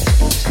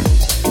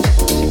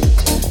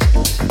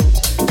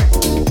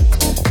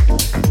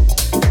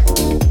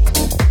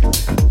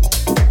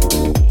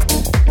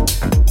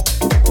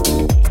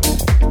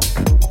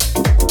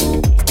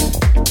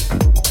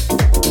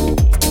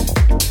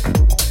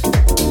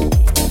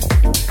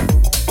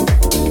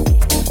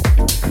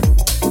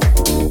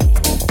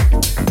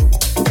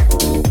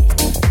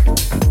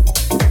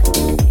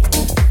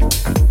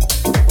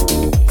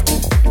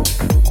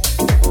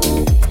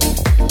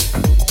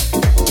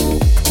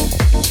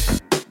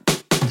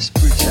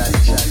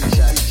 Spiritual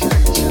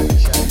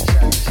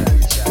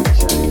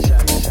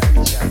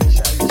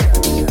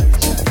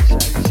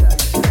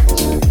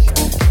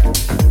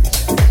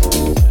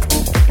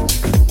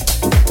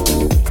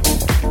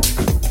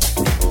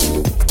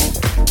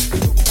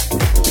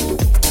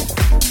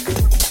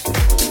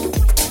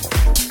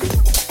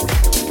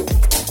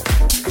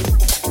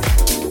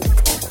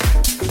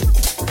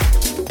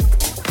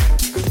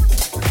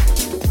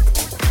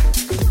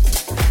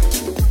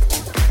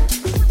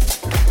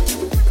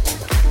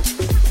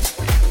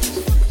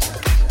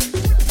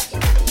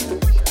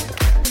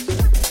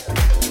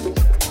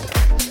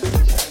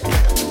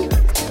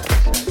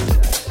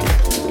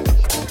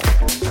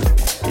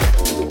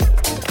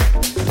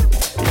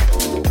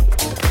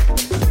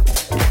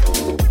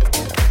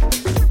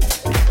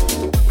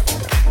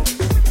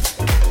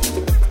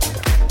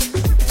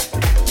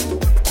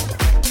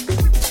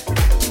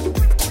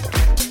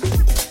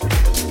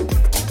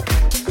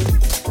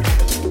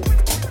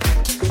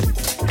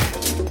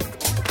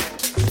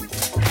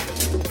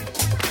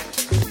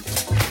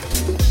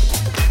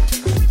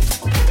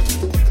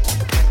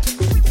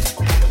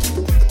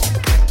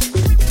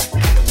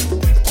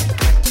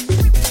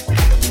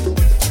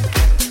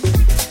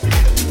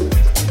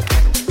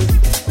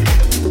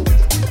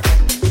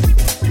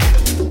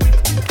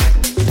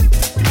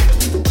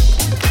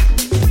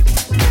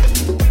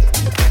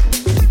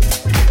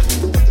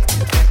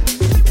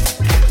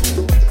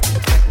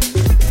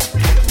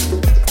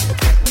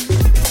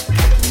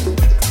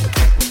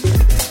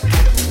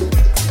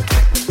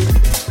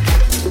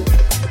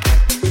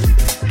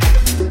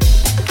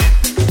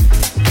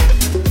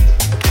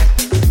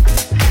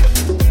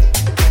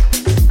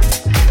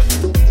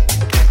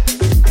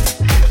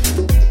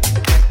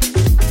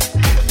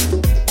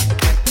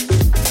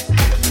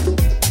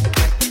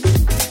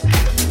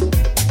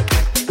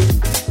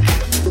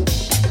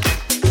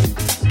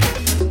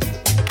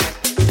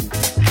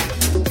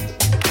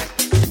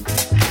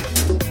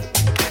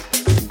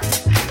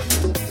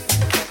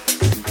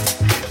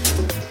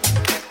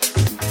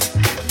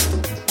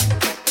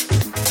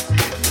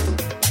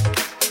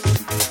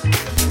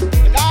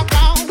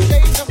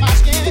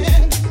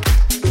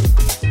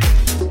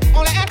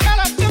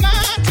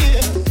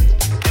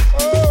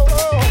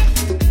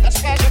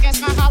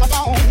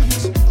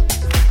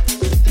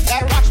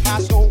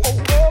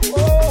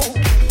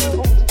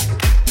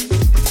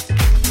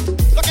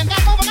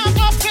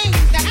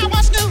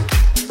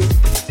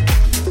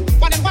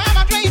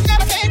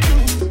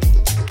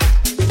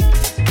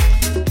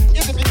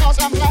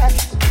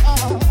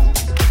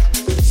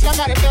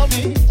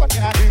What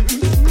can I do?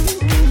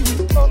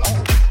 Oh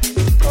Lord.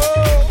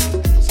 Oh,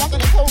 something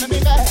is holding me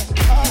back.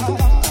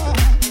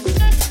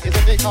 Is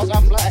it because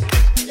I'm black?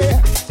 Yeah.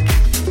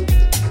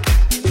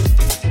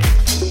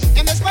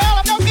 In this world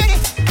of no beauty,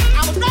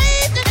 I was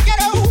raised in the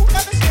ghetto of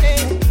the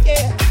city.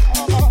 Yeah.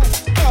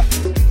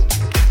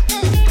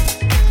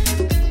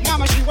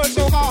 Mama, she worked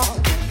so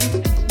hard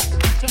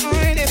to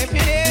earn every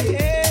penny.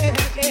 Yeah,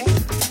 yeah.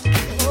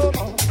 Oh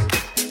Lord.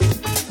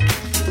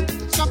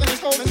 Something is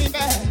holding me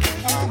back.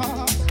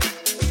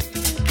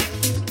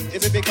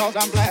 Is it because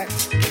I'm black?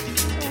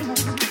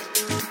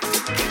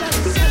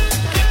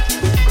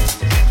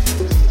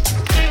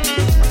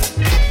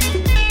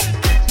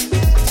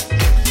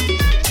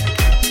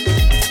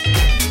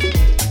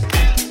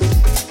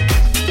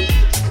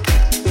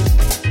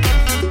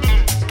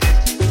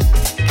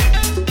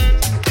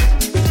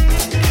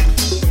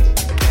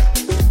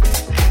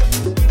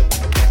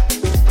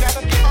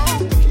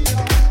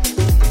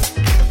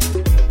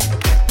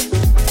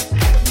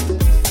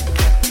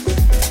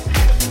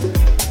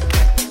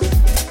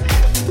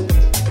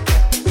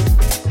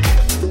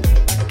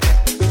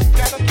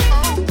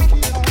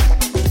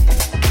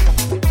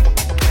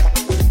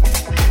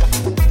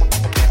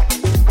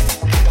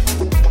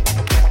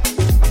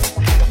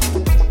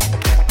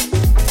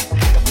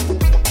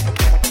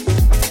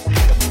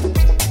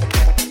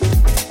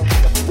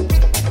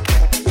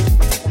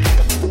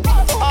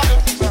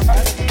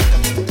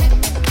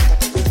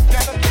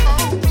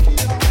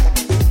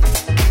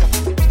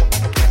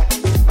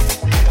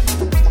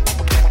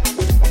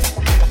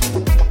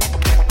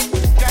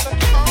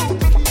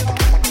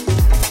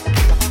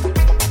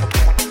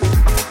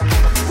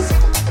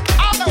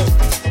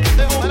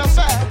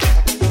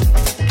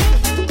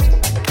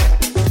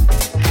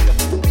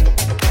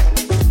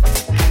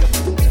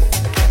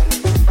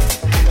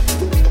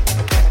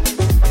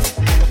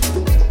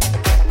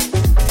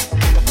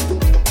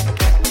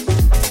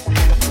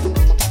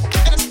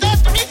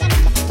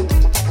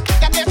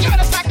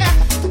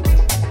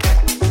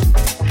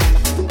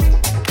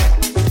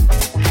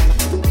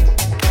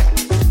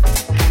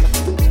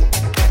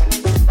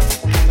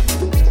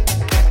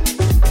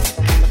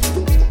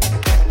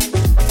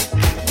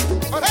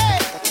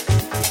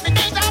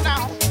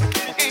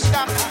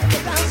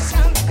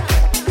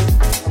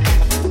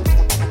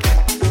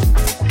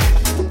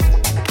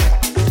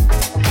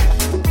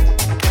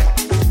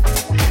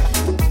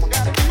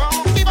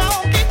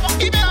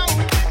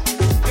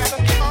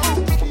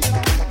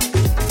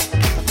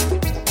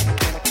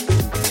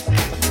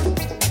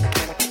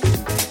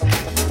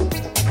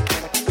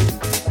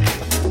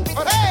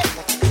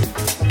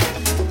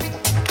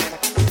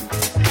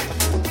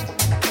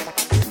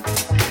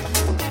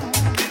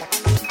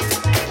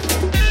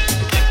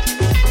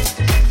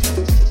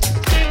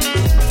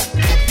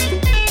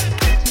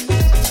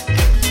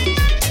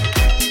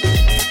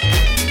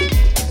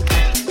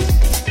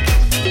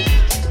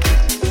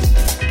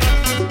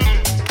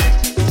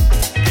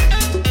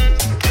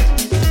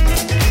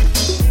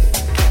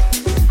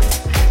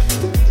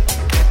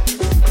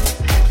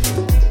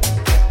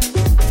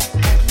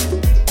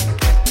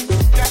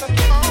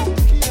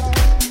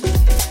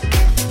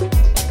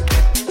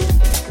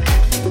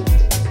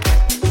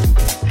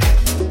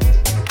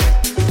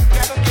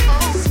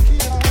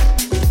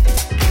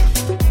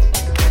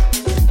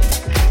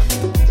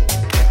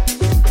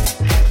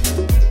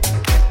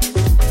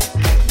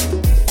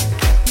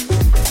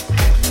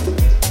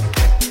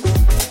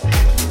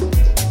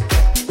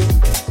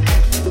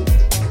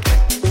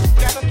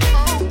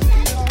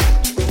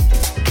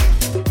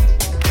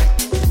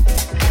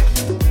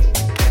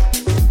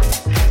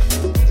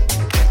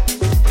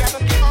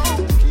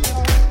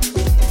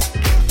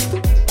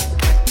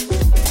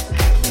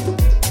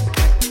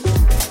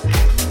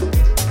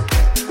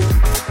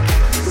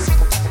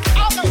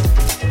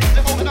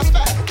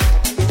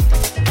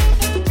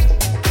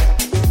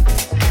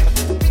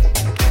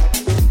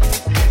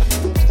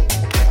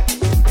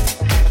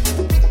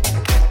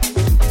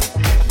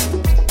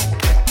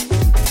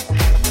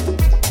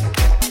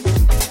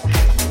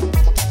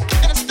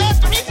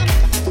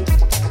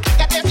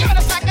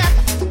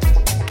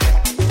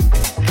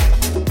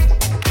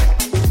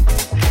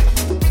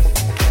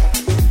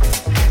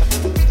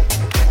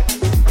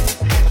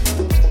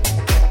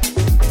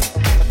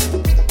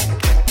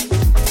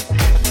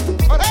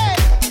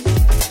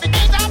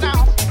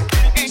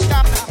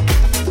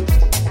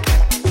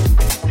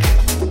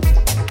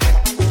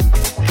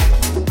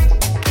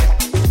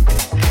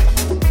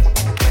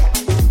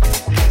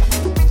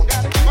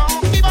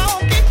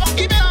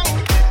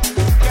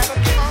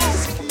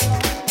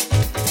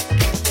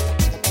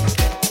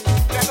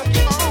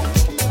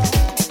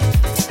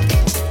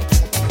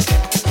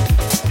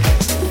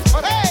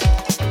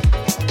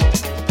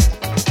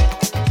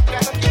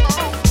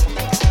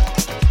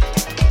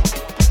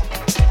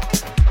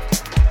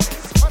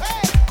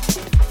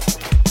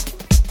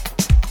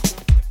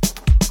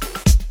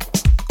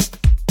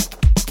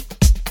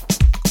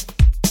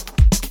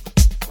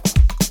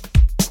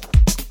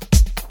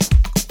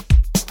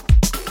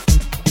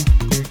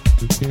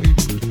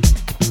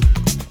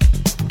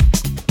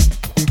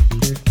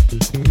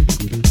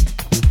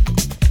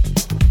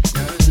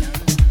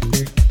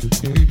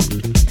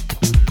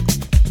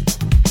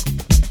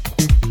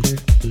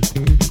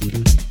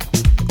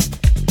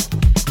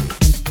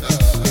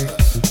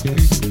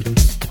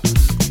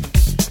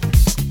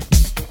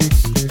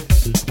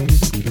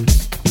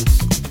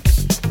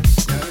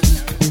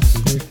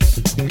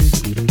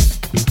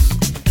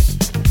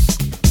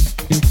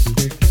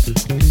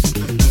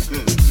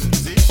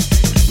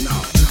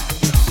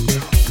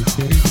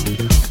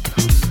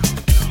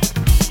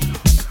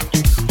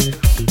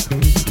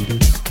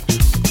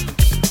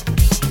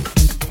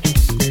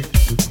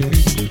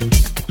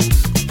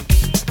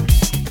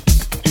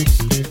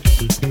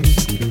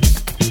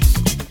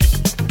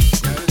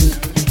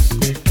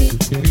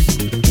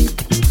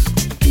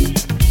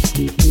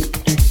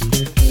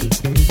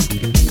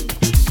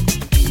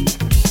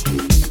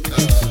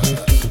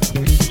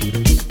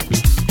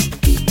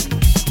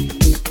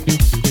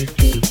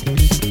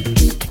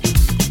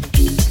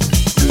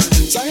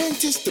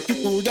 Scientists, the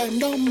people them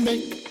don't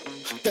make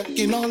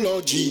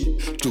technology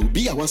to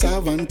be our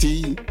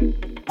sovereignty.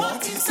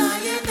 What is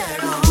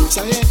science?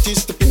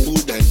 Scientists, the people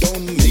that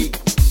don't make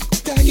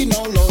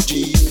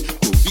technology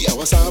to be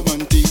our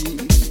sovereignty.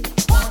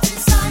 What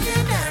is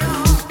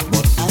science?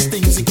 But as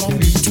things it can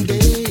be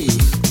today,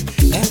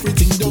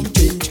 everything don't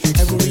change,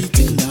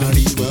 everything now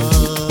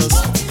reverse.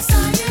 What is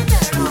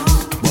science?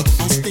 But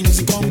as things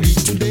it can be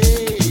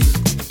today,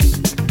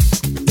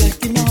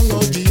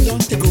 technology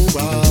don't take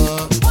over.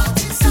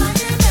 What is science?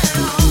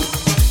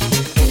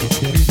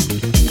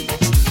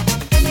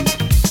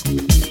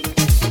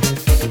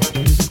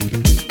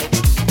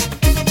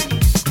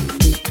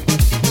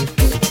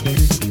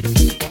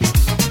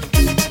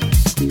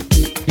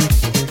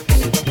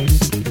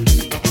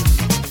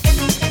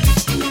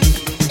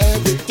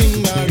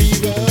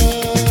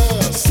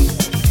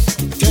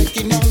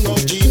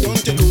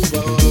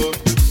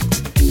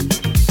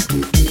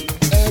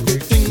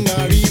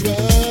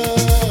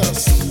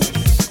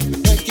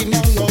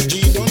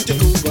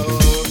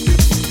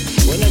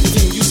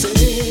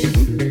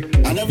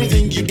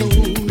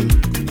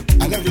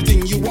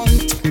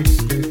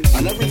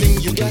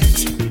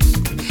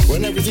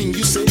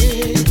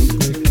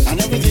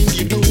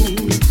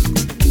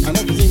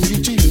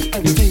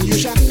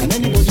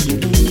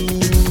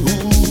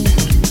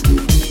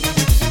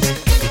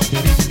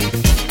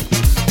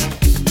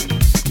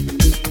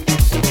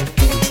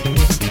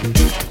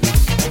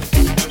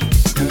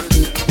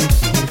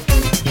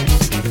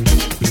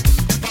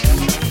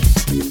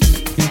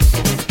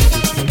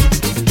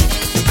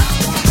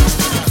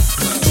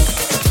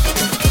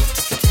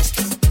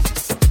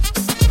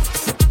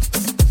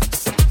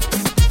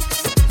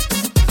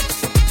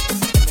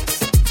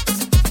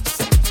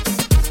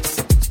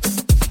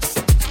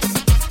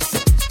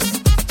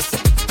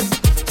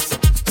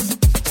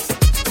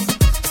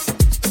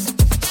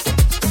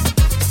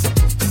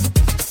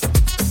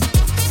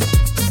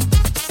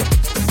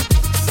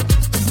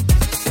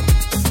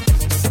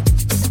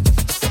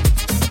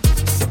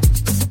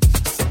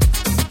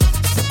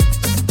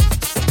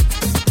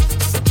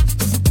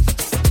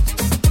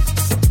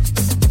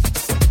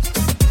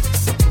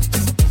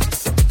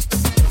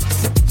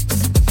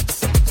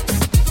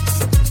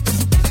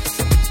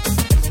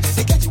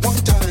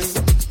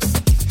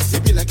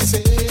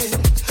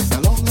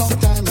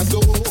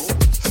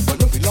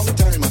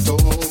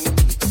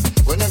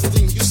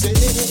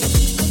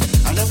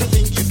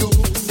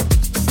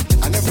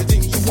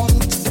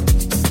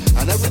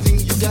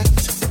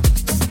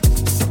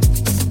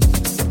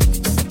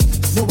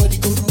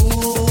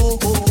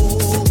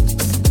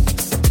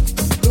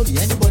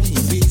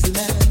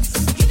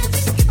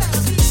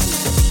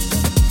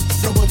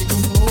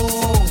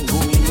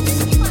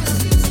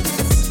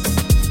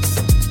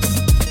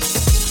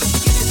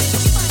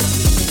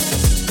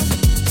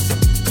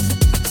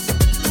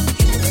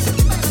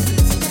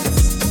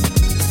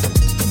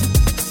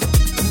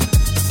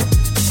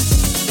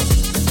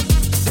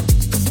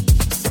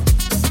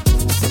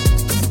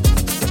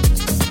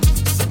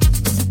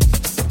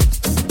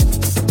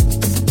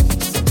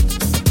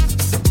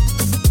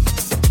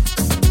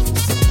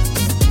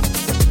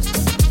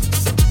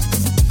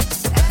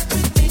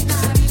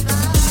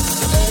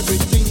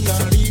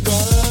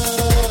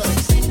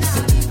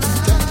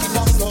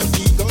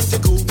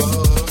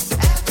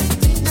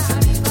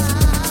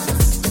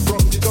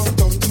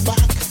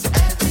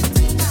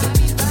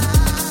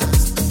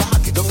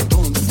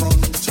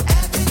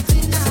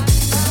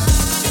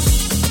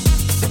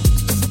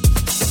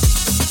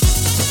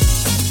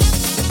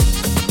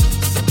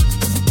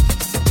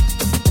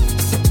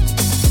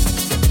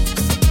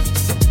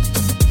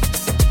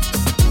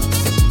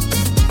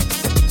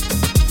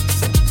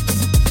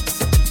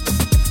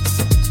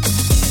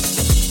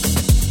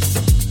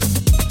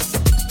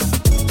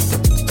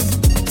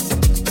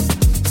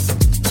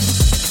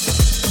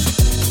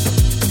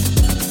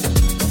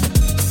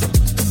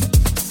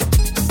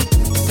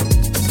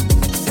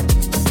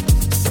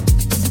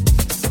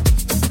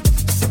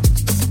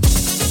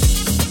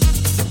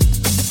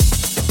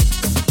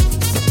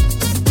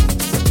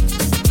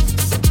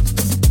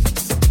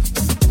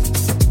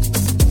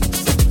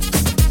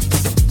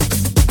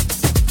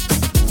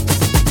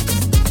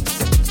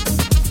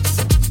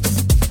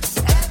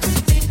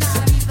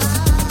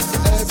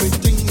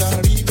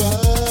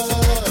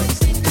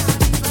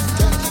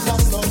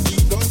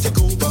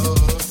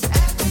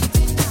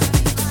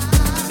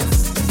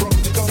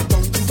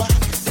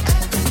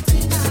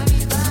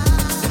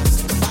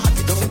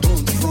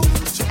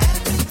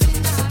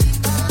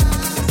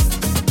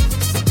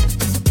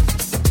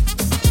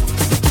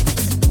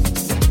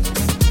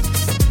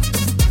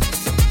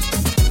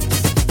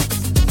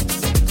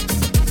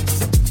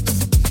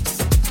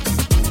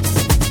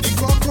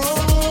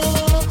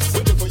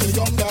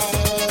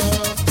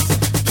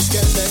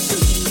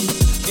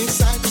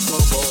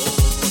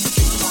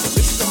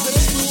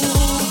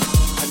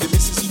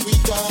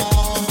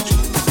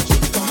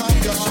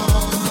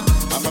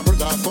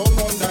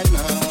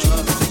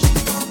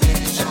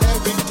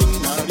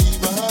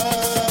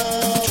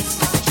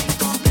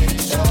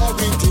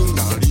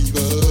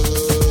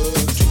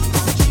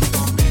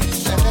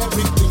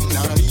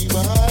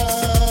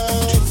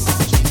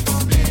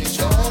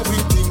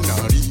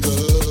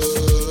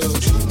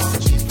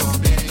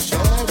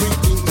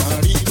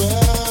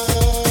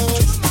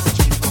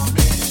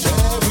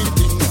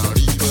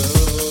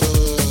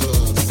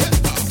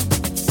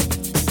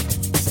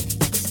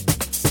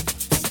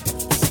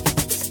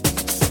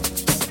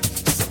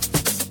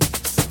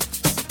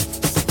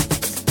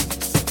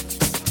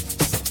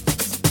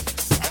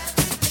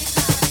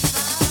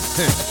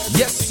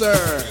 Yes,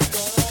 sir.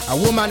 A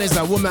woman is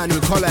a woman, we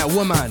call her a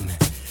woman.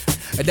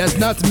 It does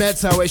not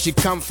matter where she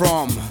come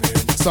from.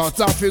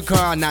 South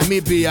Africa,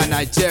 Namibia,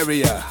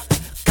 Nigeria.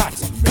 Cut.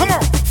 Come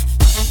on.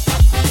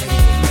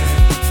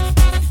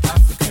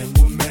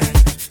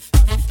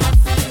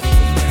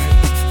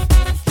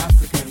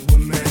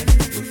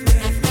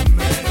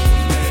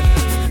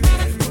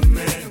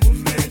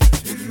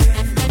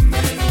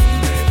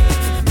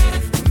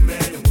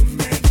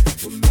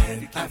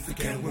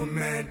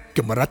 Ke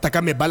morata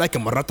ka mebala, ke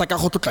morata ka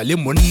go tlotla le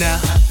monna.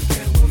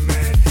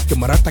 Ke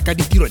morata ka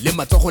ditiro le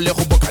matsogo le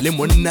go boka le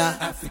monna.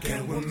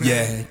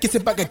 Yeah, ke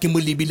sepaka ke mo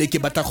lebile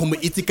ke batla go mo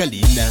itse ka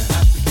leina.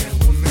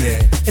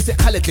 Yeah, e se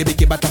kgale tlebe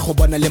ke batla go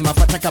bona le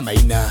mafatla ka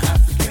maina.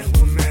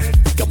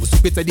 Ka mo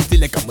supetsa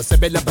ditsele ka mo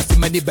sebela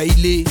basimane ba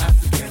ile.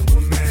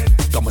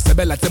 Ka mo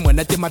sebela tse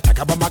monate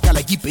mathaka ba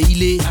makala ke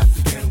peile.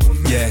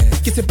 Yeah,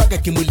 ke sepaka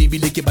ke mo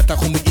lebile ke batla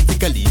go mo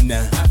itse ka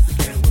leina.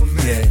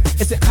 Yeah,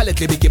 e se kgale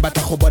tlebe ke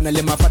batla go bona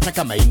le mafatla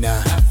ka maina.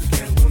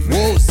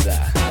 Woza.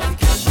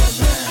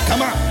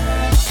 Come on.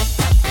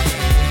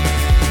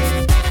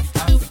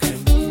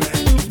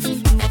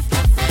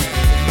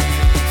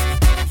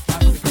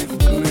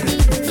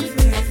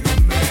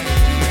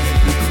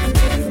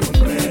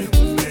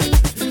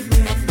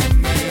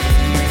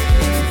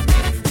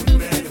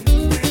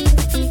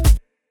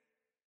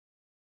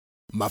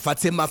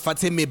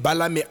 Mafatshe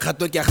mebala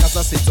mekgato ke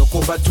gasa setso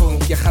ko bathong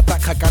ke gata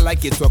kgakala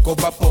ke tswa ko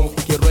bapong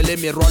ke rwele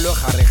merwalo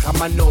gare ga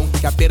manong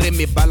ka pere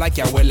mebala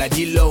ke wela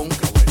dilong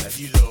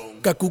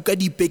ka kuka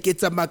dipeke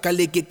tsa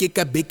makaleke ke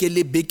ka beke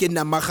le beke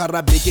na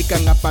magara beke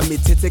ka ngapa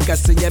metsetse ka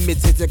senya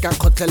metsetse ka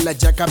khotlela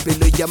jaka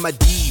pelo ya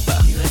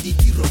madiba dira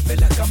ditiro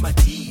fela ka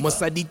madiba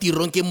mosadi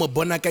tirong ke mo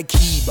bona ka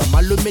khiba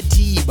malome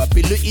thiba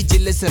pelo e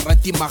jele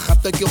serati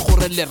magato ke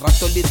gore le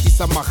rato le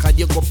tisa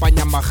magadi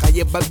kopanya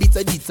magaye ba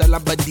bitsa ditsala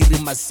ba dire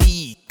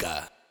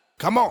masika.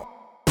 Come on.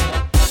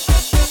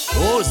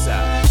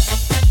 Osa.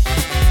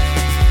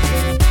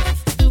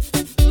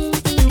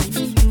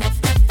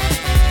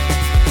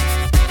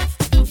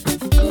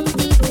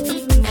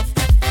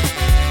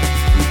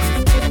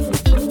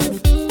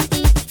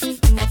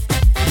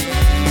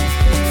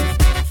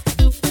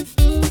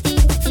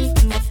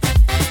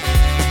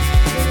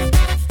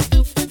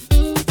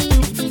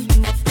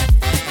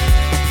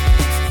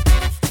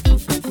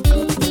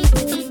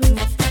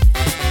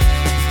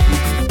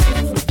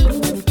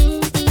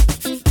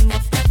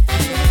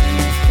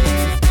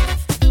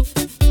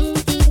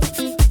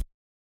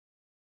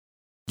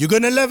 You're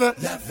gonna love her.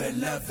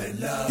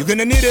 You're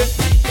gonna need it.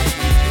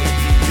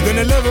 You're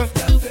gonna love her.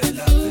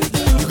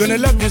 You're gonna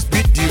love this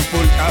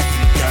beautiful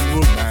African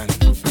woman.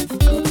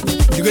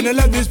 You're gonna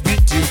love this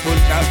beautiful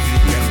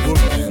African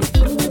woman.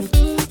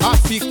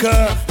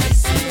 Africa,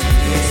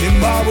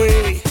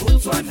 Zimbabwe,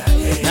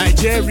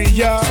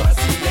 Nigeria,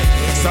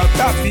 South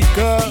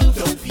Africa,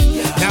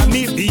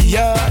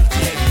 Namibia,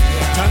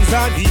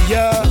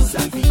 Tanzania.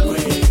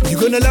 You're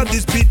gonna love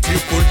this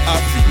beautiful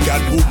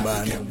African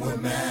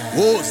woman.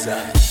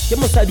 Woza. Ke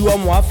mosadi wa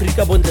mo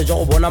Africa bontle jo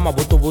go bona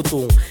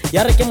mabotobotong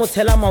ya re ke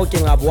motshela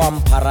maokeng a boa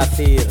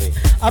mparafere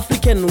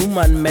African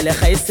woman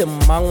melega e se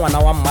mmangwana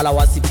wa mmala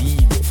wa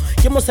sebilo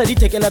ke mosadi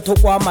thekela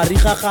thoko a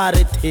mariga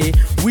gare the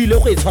o ile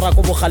go itshwara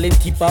go bogaleng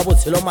thipa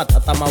botshelo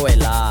mathata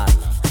mawelana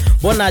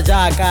bona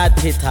jaaka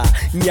thetha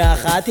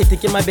nyaga thethe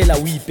ke mabela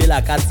o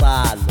ipela ka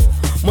tsalo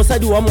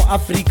mosadi wa mo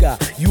Africa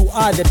you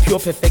are the pure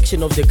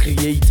perfection of the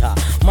creator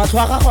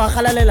matlho a gago a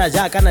galalela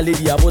jaaka na le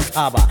dia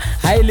botlhaba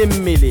ha ile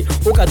mmele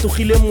o ka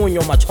togile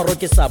monyo matshwaro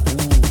ke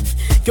sabuni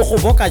ke go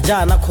boka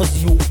jana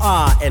cause you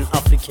are an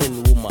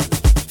African woman.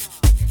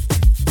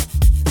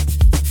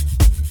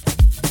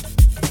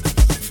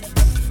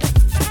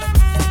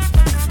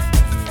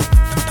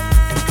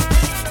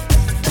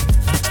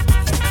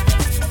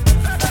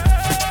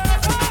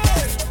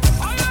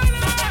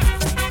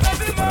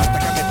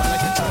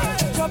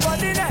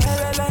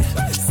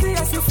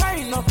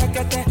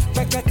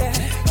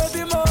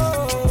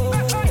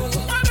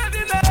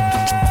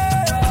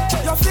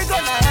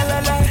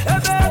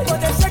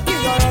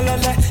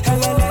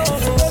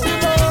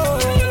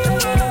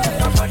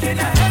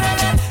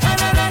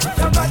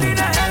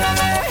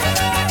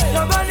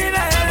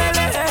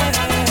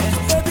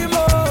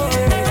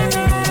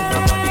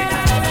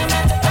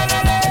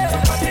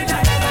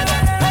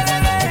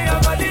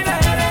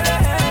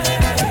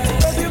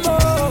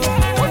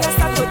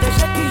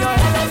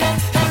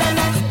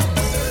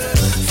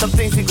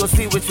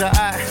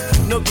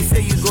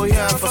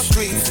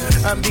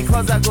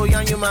 Because I go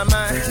young in my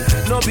mind,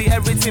 no be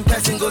everything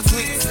person go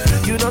sweet.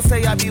 You don't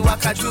say I be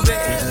waka jube.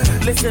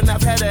 Listen,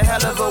 I've had a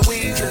hell of a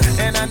week,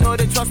 and I know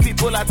they trust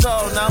people at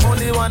all. Now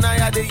only one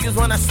eye they use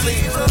when I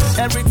sleep.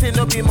 Everything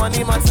no be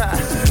money matter,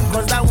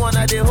 cause that one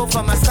I they hope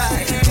for my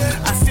side.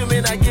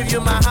 Assuming I give you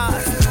my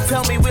heart,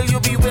 tell me will you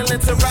be willing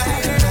to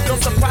ride? No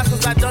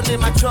surprises I done in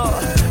my chore.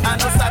 I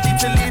know sabi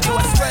to lead you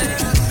astray,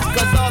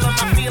 cause all of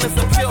my feelings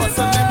are pure.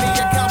 So let me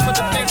account for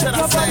the things that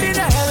I say.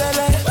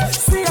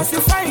 See as you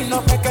find no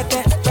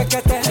pekete.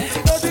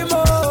 Baby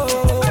mo,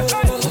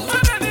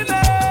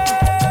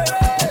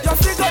 your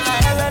figure na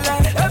helele.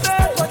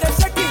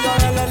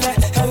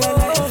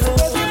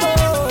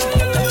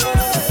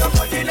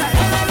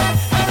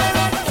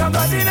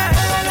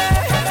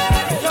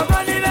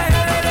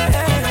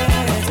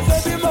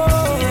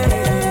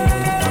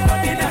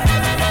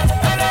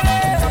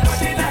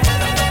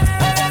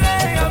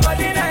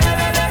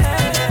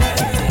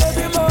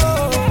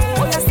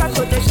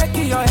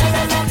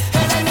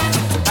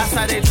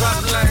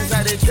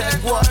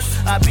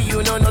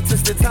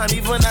 time,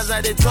 even as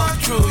I did talk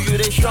true, you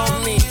they show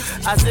me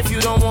as if you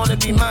don't wanna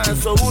be mine.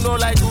 So who know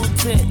like who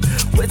think?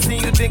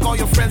 Waiting you think all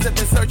your friends have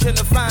been searching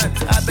to find.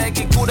 I beg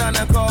you cool down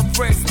and call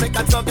breaks. Make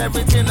I talk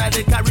everything I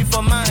they carry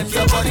for mine.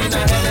 Your body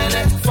na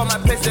helele. For my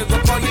place they go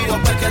call you your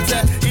packet.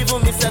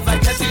 Even me self I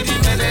get it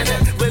in helele.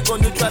 We go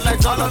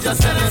neutralize all of your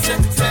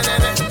sentences.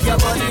 Your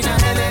body na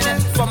helele.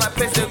 For my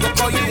place they go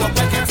call you your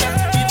packet.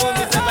 Even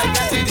me self I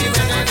get it in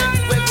helele.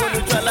 We go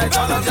neutralize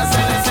all of your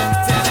sentences.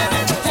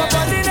 Your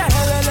body na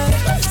helele.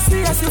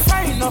 See as you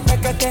find no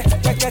packet.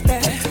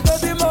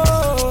 Baby mo.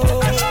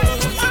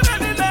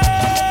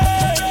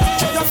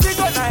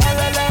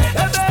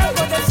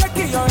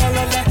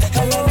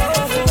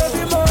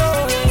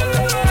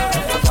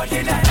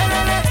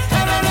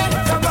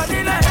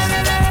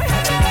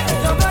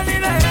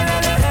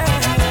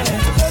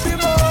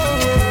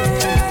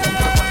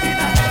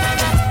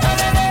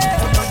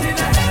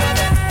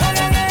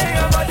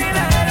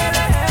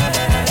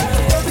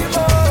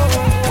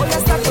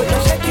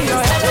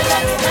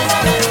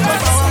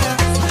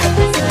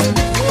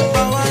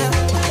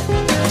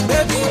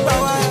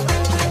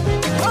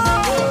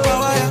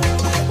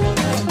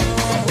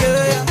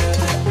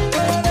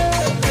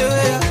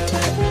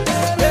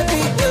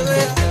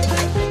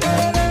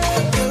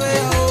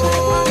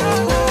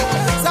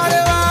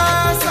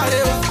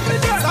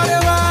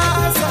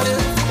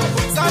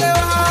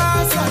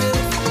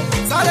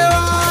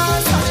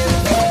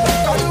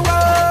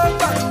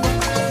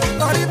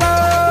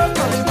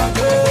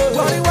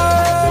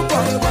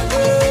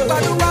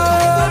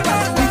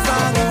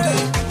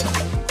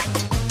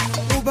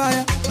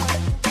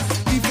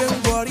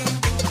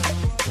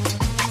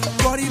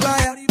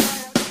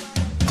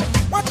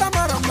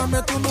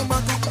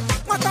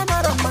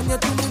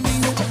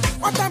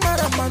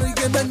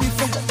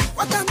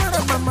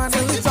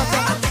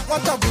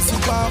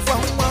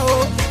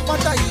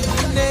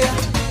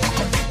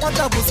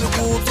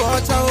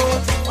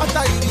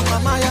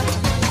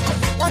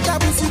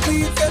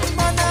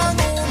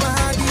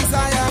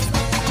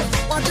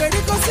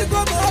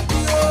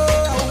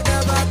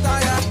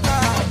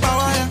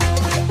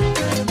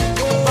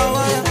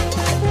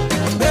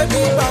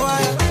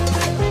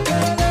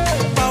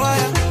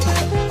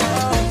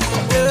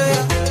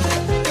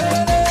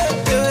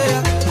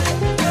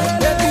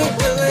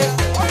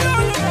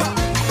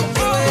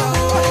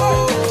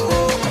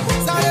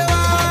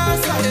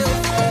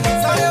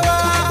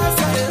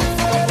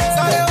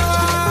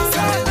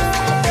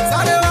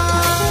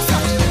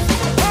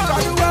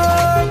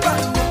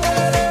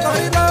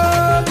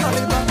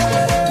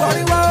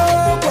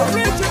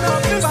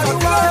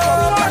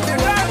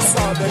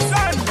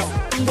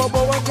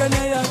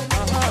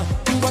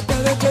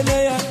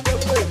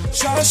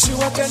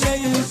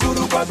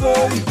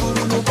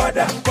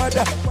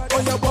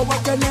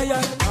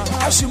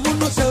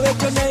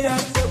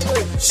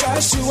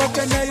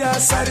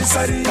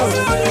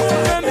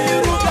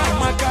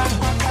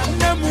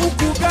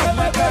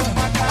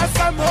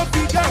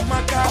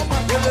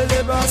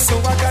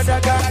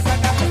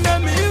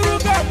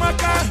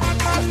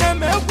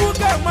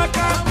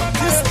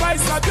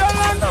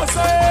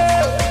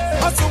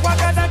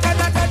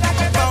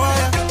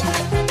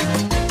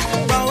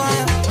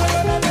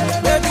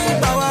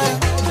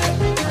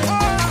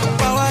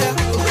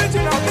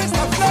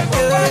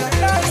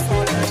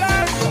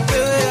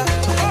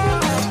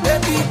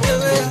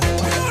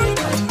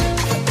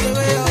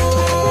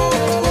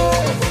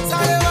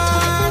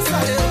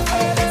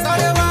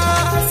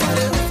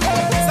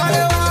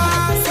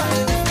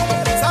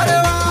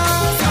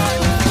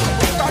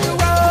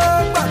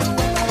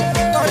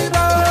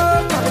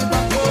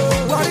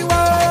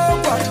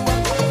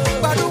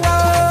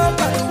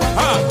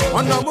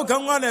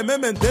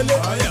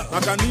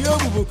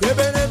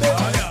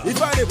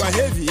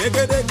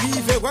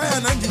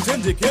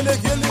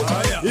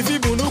 If you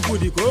bunuku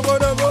di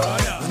kobodogo,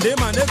 they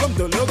man they come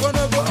to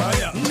logonogo.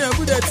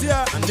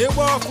 Nebudetia and they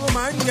walk for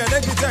man get a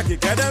kitaki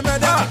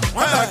kadamada.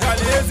 Wala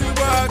kalezi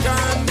waka,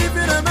 if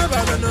you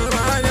remember no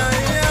maya,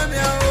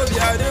 yamia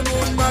obia de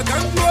mumma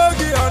can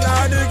blogi on a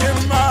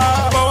digima.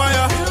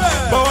 Bawaya,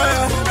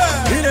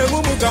 in a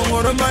mumu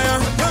kamoromaya.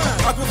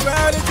 I could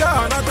fare it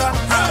another.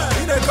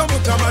 In a kamu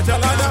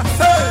kamachalada.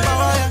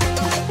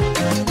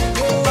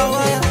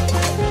 Bawaya,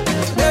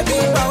 baby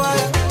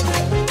bawaya.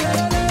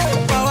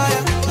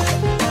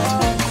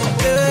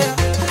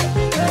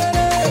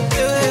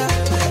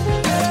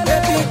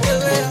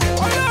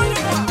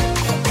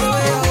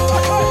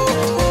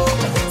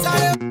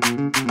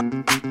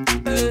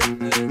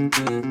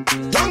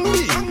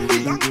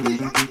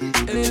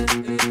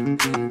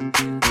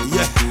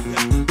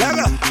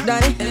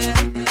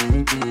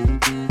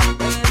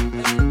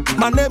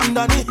 My name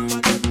Danny.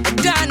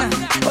 Dana.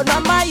 Oh, now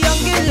my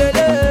young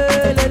lele.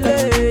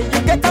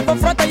 You get up in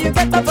front and you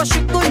get up for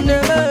shikun.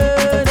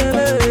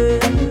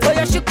 Oh,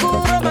 your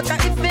shikuro maka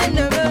ifin.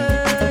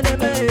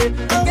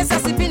 Guess I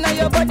see in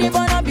your body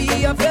wanna be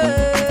your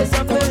face.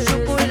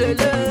 Shuku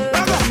lele.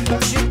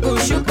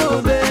 Shuku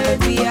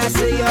baby, I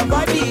say your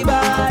body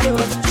bad.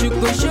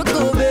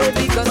 Shuku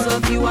baby, cause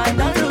of you I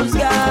don't lose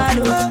God.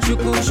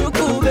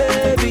 Shuku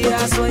baby,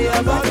 I swear.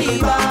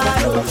 body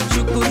bad.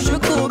 Shuku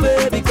shuku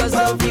baby, cause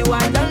of you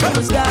I don't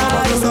lose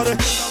God.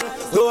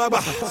 Go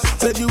agba,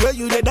 say the way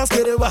you dey dance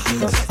kerewa,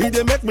 it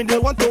dey make me dey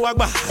want to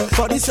agba.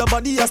 For this your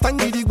body I stand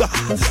gidigba.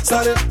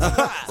 Sorry,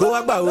 go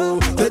agba oh.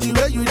 Say the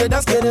way you dey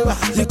dance kerewa,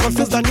 you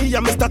confuse the knee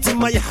I'm starting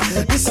my.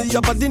 This is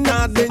your body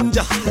na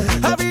danger.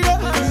 Every day,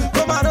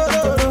 come on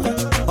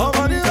oh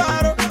my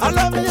roro, I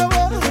love you oh.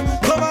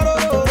 Come on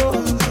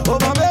oh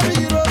my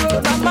baby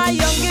roro. Now my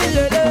young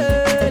lele,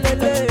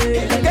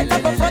 get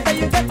up for the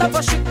you get up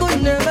for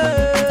shikune.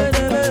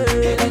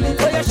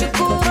 Oh yeah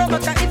shikuro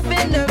maka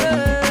ifine.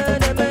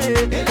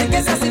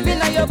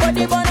 Your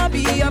body wanna be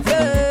your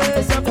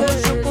face.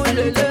 Shuku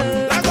lele,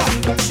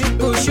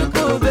 shuku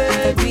shuku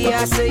baby.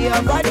 I say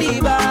your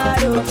body bad.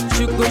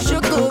 Shuku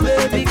shuku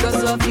baby,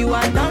 cause of you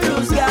I don't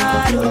lose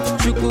God.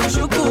 Shuku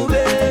shuku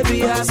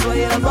baby, I swear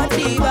your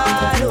body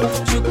bad.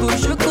 Shuku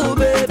shuku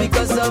baby,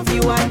 cause of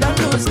you I don't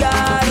lose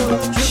God.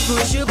 Shuku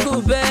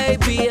shuku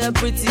baby, you're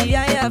pretty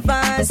and you're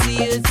fancy,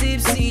 you're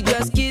tipsy.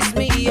 Just kiss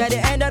me at the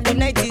end of the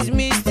night is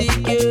mystic.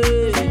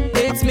 Yeah.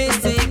 It's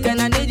mystic and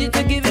I need you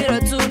to give it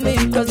up to me,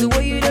 cause the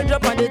way you don't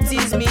drop and they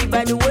tease me.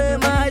 By the way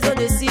my eyes on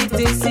the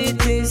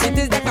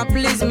cities that can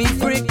please me,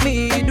 freak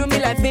me. You do me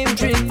like film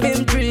trick.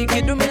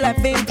 You do me like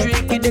film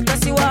trick. You dey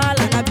cause you all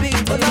and a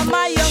big. But now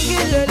my young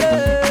lele,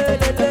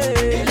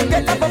 you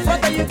get up for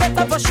front and you get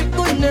up for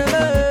shikune.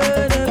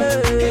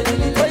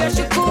 Oh yeah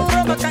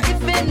shikuro maka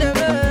ifine.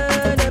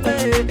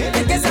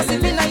 In case I see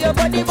me now your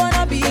body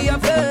wanna be your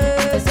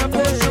face.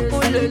 Shuku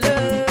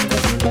lele,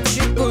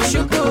 shuku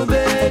shuku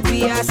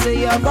baby, I say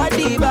your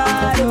body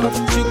bad.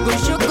 Shuku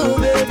shuku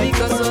baby,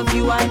 cause of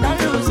you I don't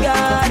lose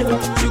God.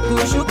 Shuku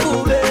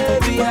shuku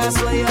baby, I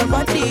swear your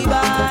body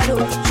bad.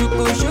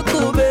 Shuku shuku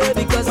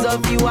baby, cause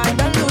of you I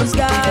don't lose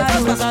God.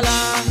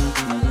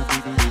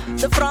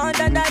 The front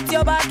and that's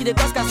your back, it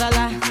cause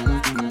casala.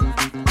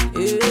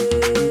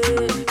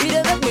 Yeah,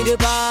 it make me the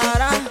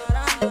para.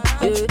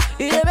 Yeah,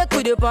 it make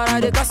me the para,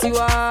 the cause you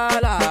all.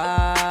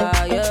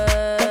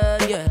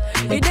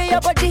 Your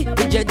body,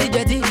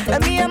 jetty,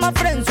 and me and my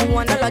friends who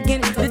wanna log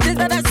in. The things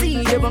that I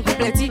see, they won't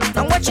complete.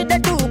 And what should I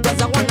do?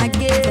 Cause I wanna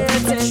get it.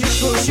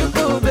 Shuku,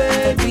 shuku,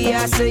 baby,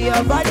 I say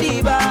your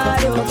body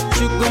bad.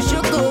 Shuku,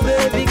 shuku,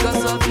 baby,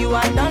 cause of you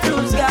I don't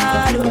lose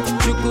God.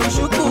 Shuku,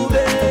 shuku,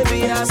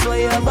 baby, I swear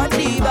your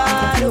body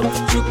bad.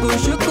 Shuku,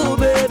 shuku,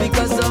 baby,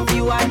 cause of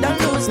you I don't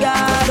lose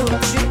God.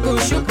 Shuku,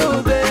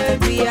 shuku,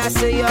 baby, I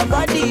say your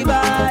body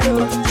bad.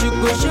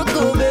 Shuku,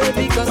 shuku,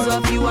 baby, cause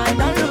of you I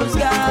don't lose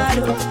God.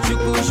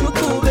 Shuku,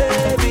 shuku,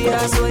 baby,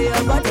 I swear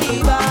your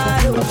body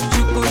bad.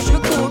 Shuku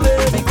shuku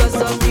baby, cause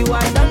of you I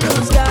don't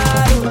lose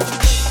God.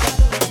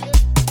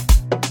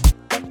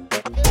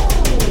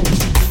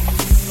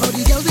 For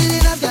the girls they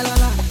love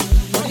galala,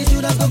 for the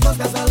students don't cause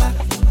casala,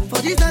 for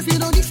this dance you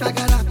don't need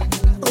shagala.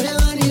 Oh yeah,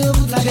 money you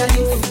put like a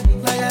this,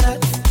 like a that,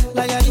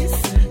 like a this,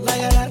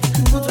 like a that.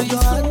 Put to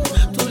your hand,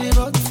 to the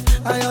front,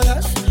 and your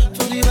dash,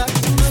 to the back.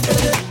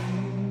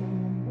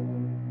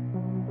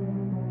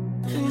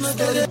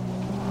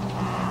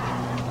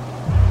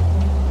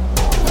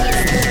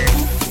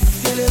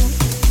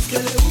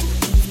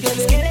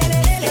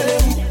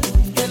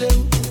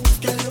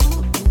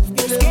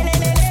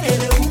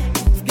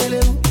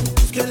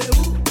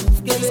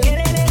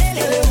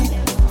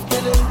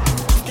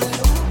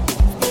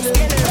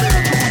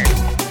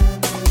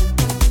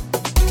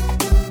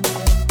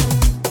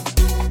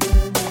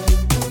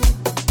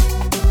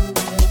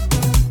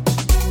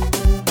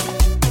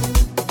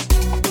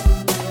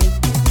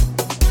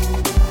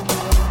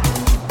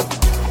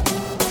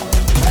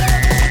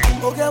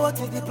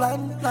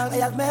 I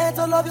have met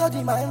all of your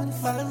demands.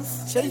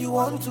 Say you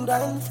want to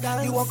dance,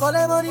 you want all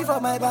the money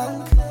from my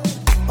bank.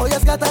 Oh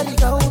yes, scatter the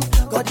town,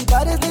 got the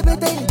baddest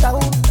liberty in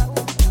town.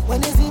 When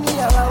they see me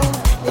around,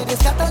 they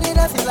scatter the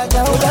dance like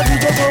that. Oh yeah, we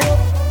go.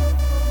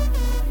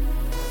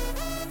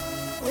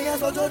 Oh yes,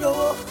 so do.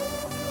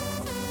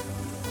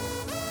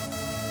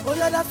 Oh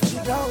yeah, that's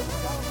the ground.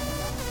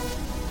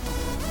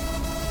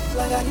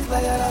 Like a this,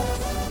 like a that.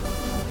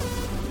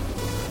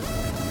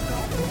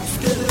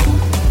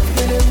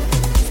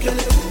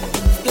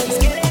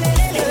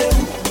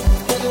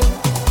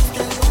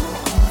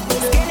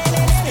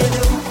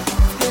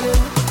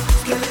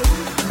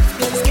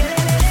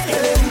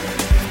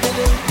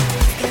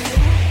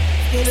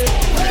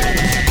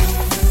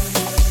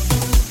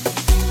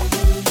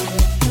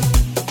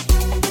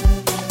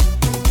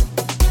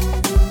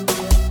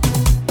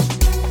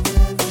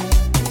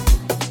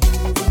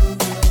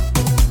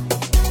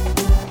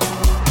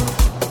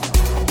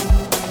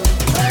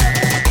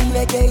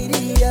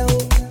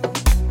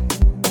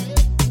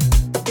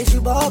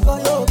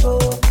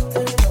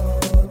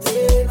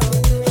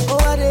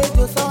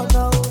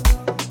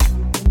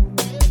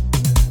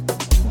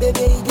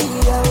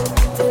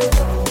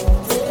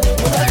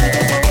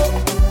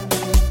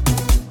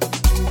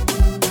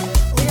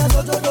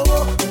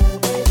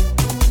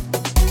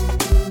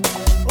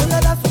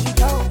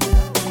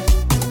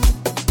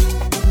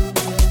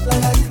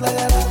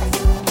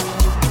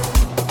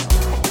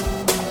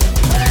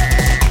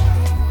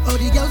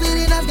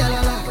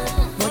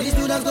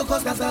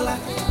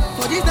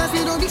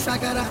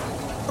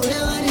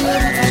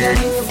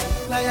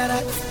 Like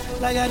that,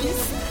 like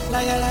this,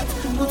 like that.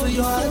 Put to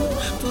your hand,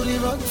 to the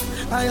rock,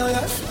 and your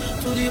ass,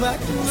 to the back.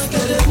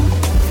 Skeleton,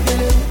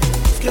 skeleton,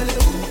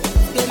 skeleton,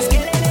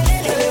 skeleton.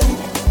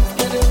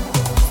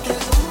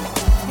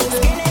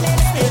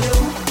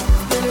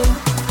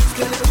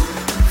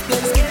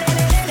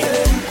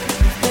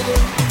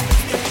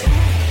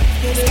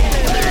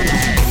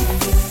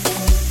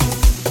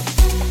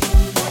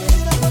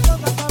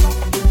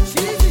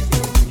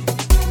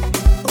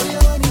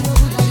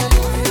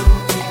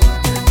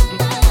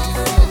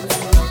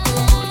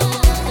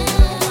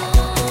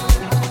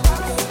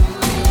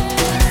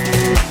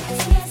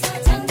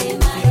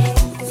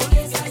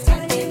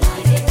 Sunday, my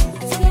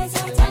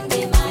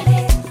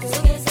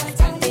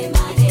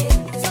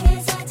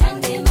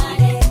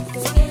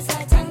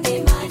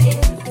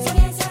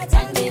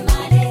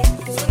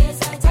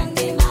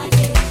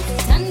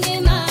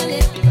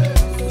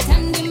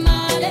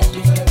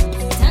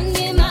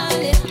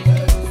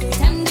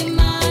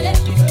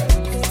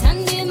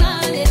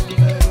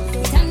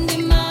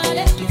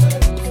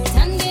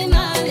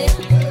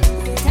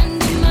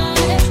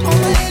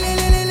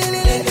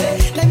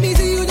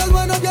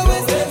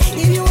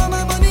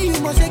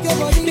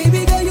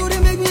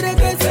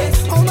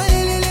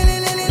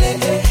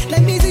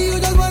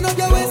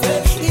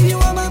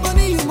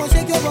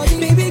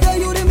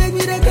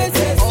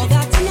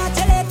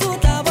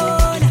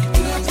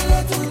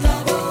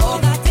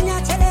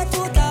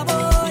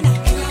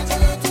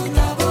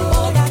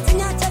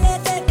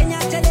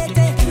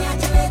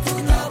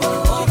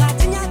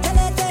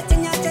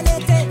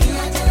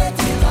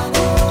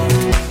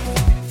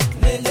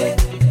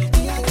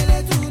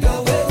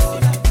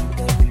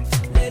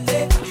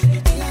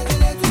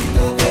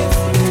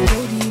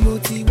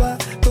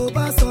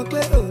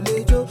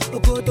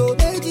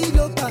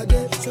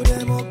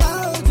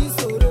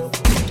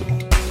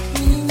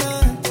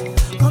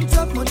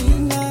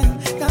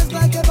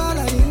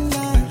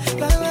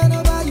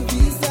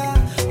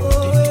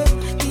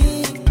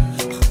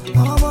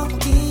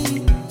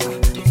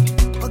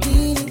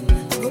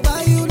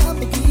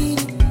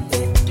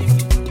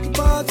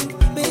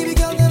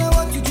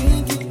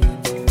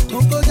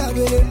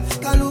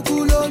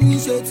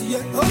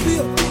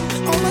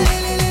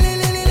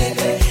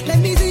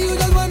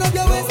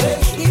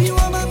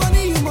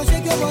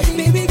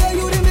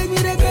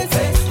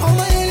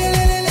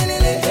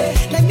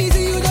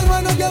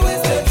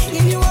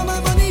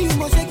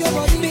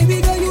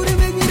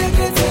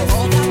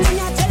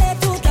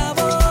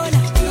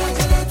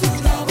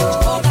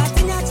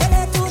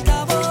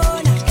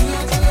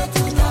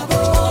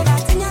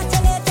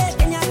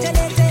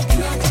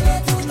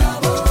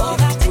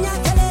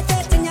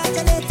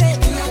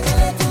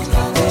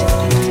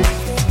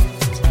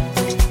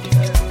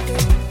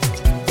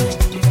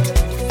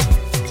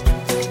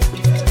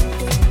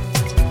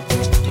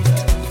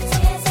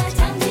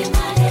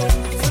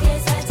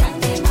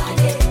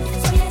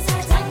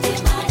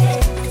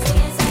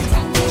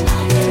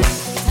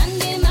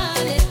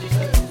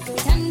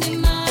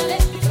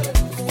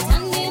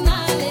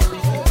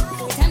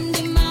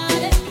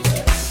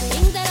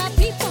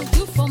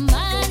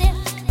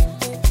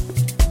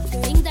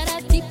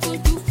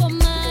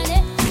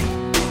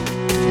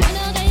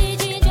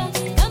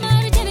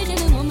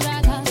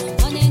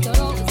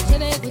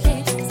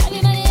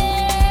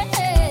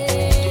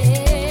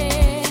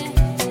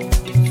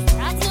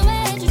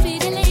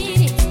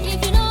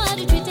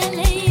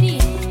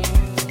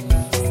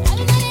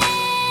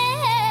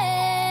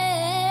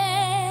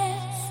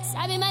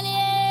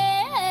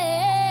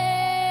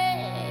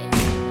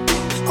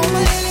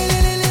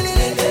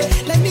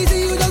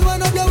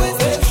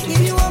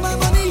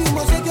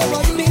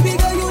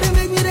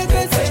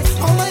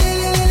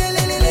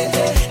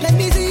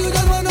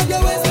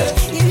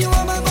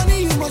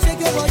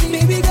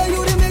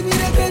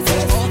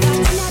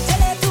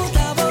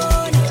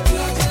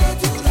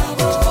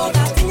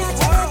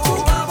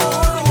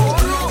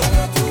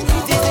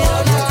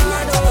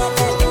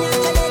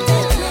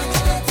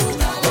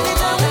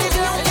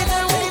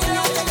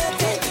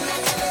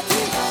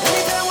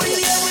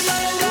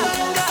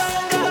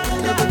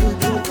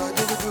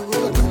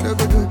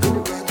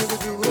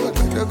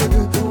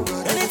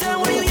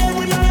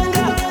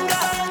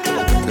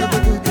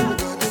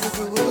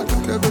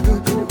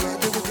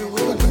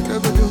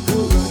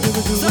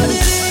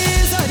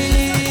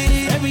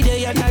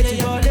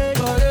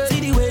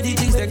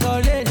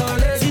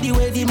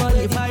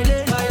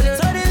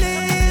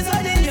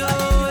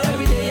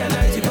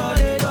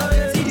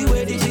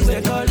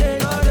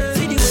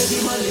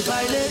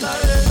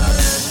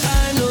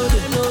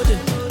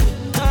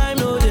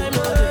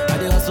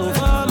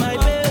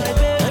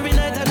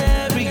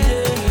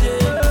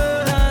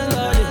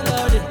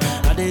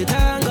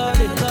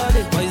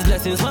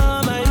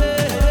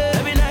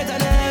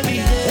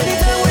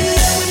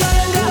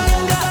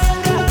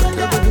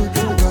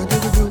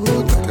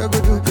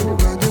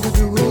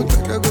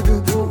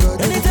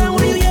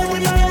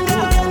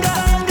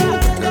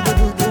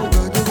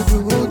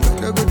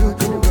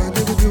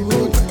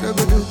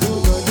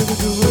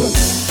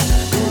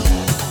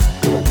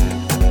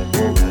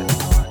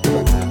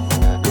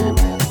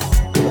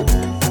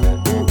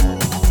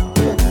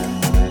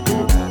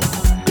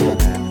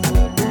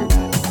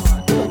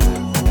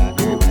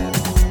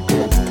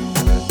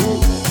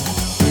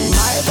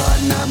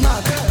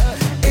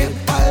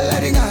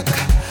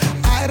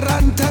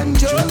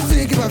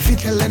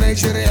fitel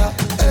Nigeria.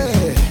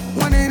 Hey,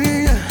 one in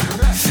here.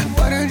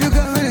 Why don't you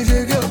come and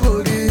shake your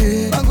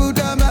booty?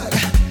 Banguda mad,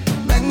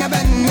 banga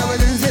banga,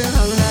 what is it?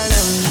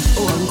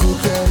 One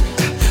cooker,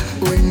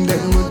 wind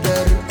and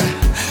water,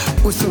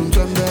 usum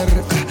thunder,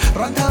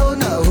 ranta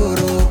una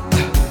horo.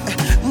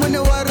 Money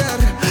water,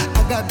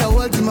 I got the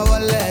world in my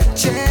wallet.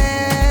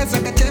 Chance,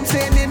 I got them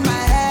saying in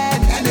my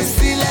hand, and it's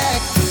still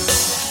like.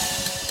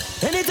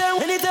 Anytime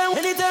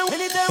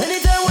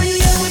when you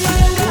hear with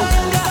my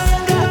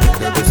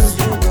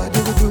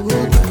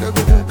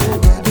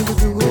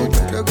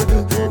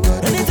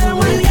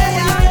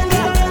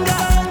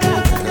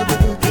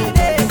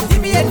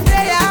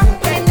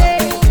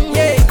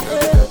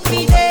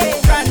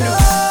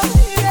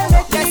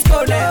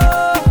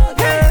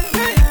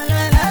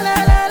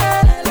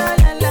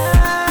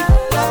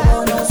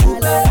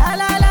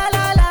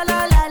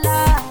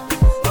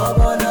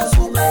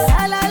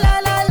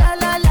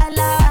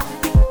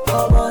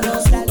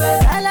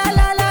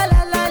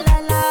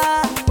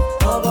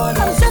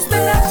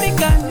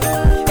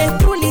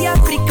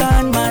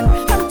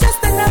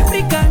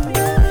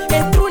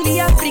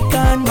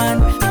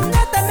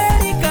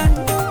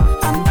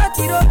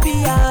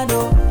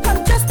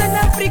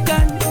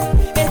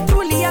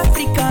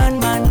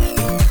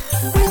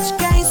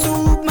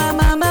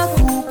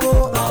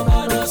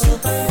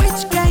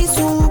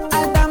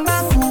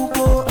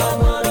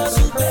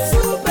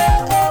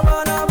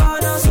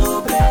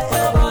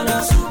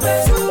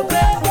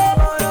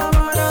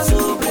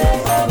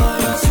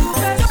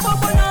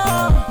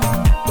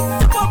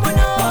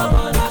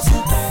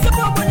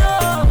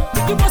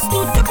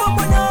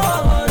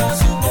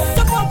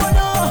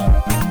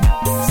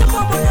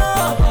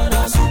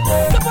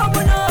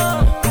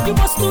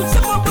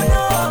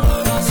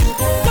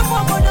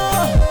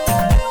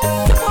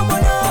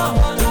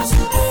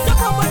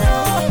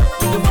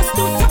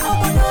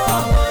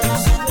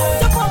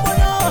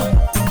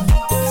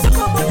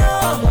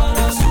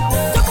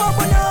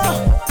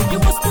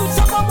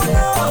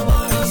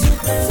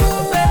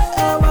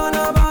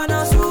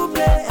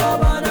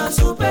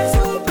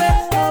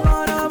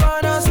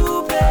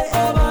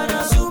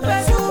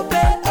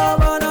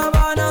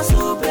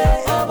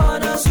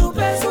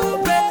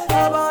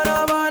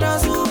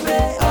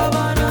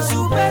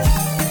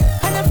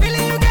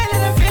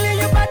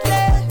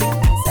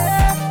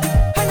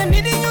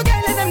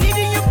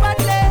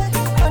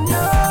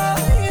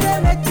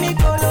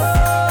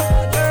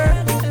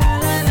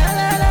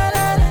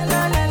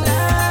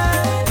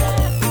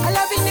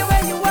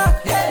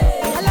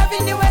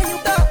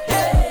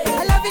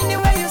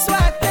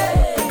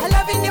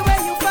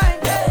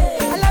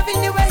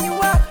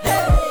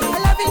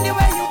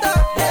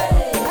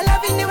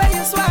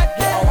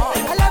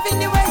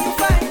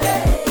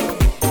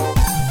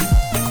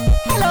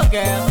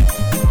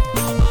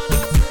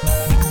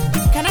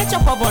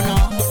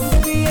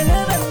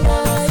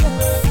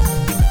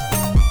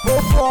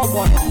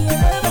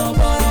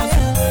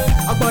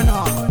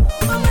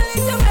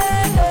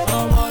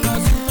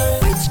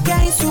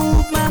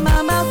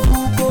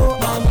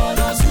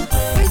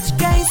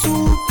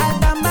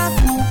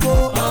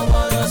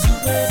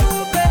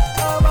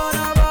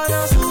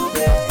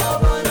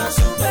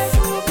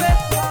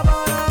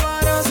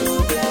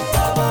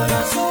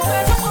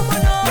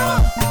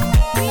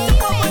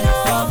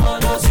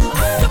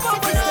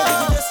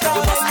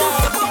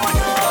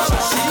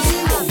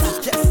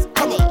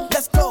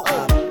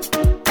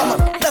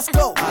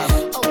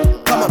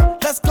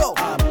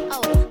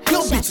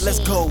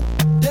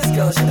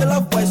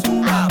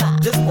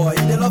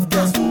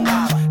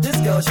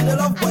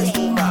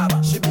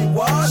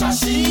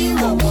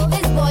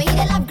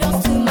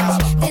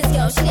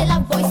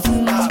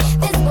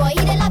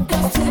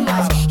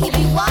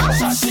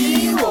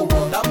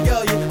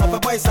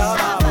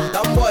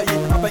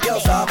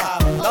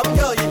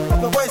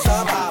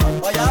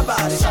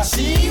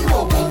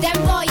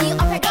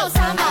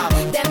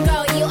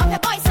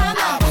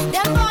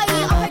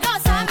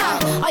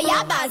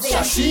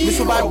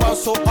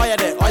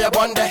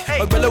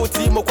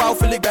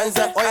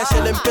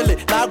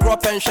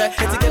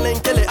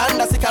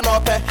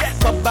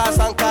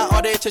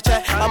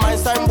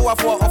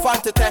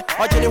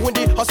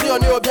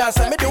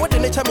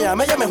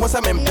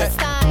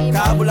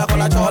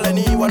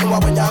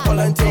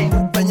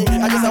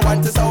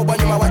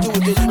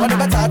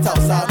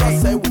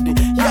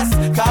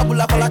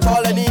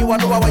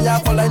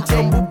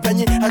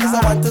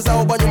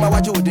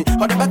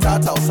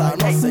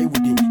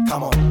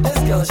Come on, this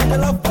girl, she the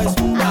love boys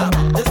too much.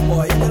 This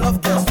boy, he the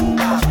love girls too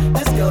much.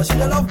 This girl, she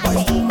the love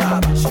boys too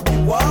much. She be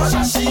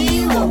what?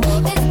 She won't.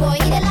 This boy,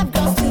 he the love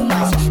girls too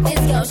much. This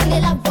girl, she the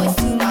love boys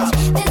too much.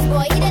 This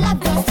boy, he the love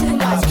girls too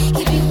much.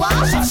 He be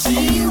what?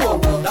 She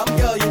won't. Dumb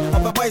girl, you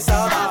up a boy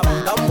sama.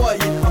 Dumb boy,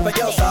 you up a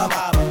girl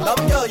sama.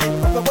 Dumb girl, you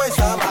up a boy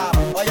sama.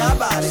 Oh yeah,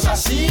 body.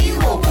 She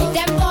won't.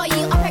 Them boy,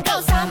 you up a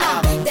girl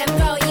sama. Them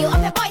girl, you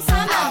up a boy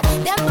sama.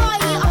 Them boy,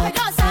 you up a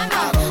girl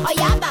sama. Oh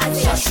yeah,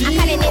 body. I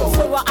can't name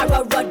so I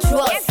roll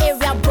drugs.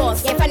 Area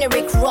boss, yeah, funny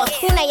Rick Ross.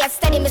 Who now you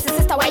steady, Mr.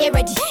 Sister, why you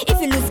ready? If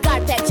you lose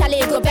God, pet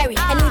Charlie go berry.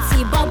 And you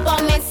see Bob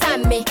and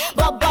Sammy.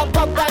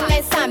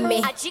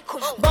 me.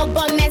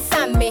 Bobo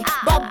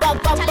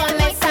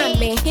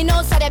me. He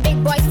knows how the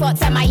big boys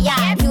fought at my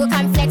yard. He will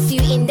come flex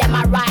you in them,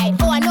 I ride.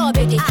 Oh, I know,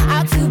 baby.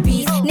 I'll 2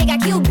 beats. Nigga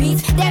kill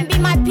beats. Then be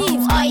my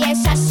peeps. Oh, yeah,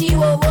 shashi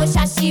wo wo,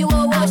 shashi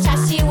wo wo,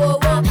 shashi wo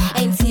wo.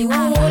 Enti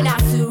wo wo,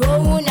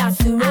 nasuro,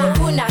 nasuro.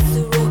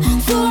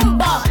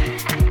 Zumba.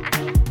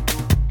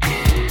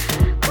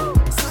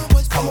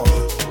 Come on.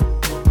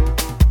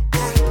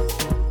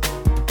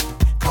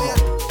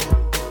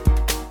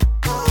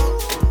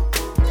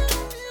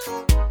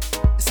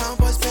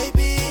 Soundboys,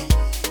 baby.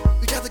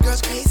 We got the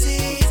girls crazy.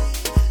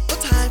 No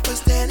time for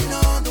standing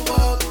on the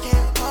wall. We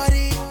can't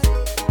party.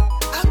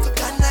 Out to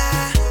Ghana.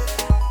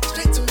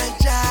 Straight to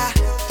Nigeria.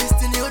 It's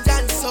the new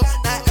dance, so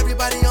now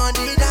everybody on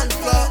the dance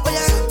floor. Oh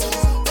yeah.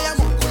 Oh yeah,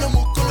 mukulu.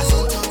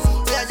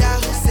 Oh yeah,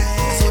 Yahoo.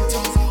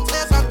 Oh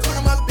yeah,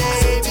 bakulu, my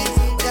baby.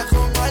 Oh yeah,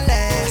 come on,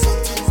 let's. Oh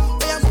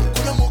yeah,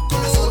 mukulu.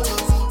 Oh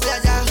yeah,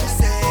 Yahoo.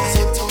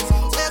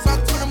 Oh yeah,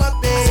 bakulu, my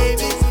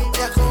baby. Oh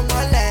yeah, come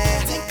on,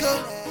 let's.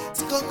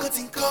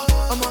 Tinko.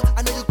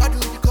 I know you bad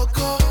with the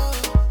coco.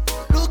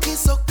 Looking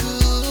so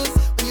good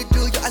when you do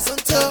your eyes on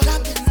top. Drop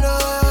it low,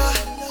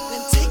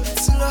 then take it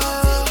slow.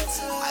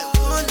 I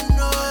wanna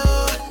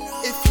know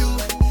if you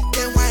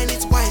can whine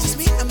it wise. Just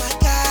me and my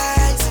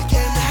guys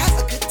can have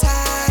a good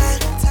time.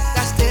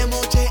 That's the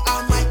MOJ,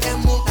 I might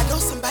MO. I know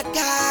some bad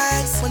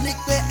guys. When they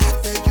go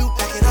after you,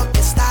 back it up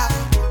and stop.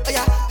 Oh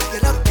yeah, back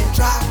it up and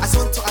drop. I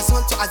want to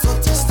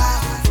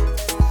stop.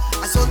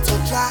 I want to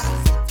drop.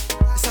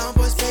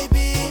 Soundboys,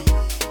 baby.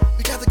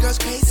 We got the girls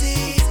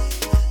crazy.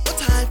 No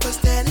time for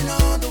standing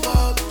on the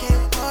wall. We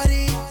can't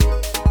party.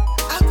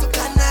 Out to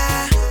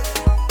Ghana.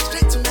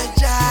 Straight to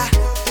Nigeria.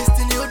 It's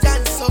the new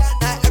dance, so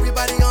now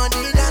everybody on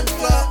the dance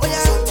floor. Oh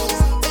yeah.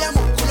 Oh yeah,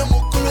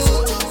 mukulu.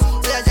 Oh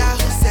yeah,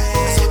 Yahoo.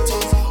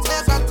 Oh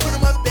yeah, bakulu,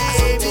 my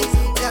baby.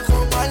 Oh yeah,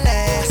 come on,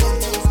 let's. Oh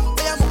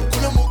yeah,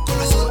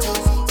 mukulu.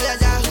 Oh yeah,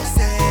 Yahoo.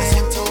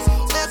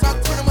 Oh yeah,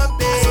 bakulu, my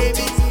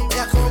baby. Oh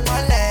yeah, come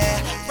on,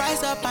 let's.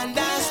 Rise up and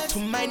dance to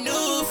my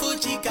new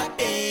Fuji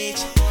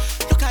garbage.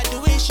 Look at the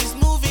way she's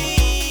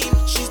moving,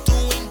 she's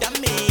doing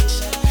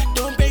damage.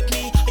 Don't break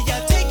me, yeah,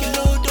 take it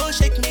low, don't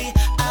shake me.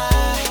 I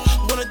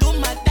wanna do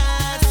my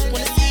dance,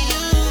 wanna see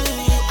you.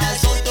 I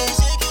so don't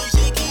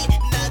shake it,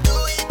 now do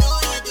it.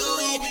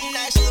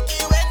 Now shake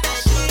it when I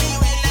shake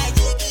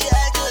it, I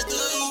go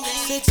do it.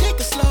 Say take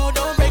it slow,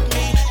 don't break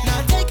me. Now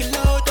take it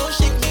low, don't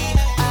shake me.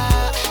 I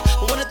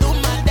wanna do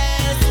my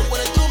dance.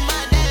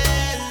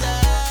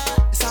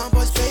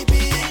 Soundboys,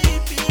 baby.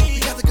 We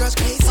got the girls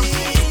crazy.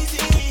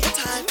 No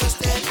time for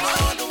standing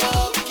on the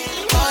wall. We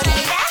can't party.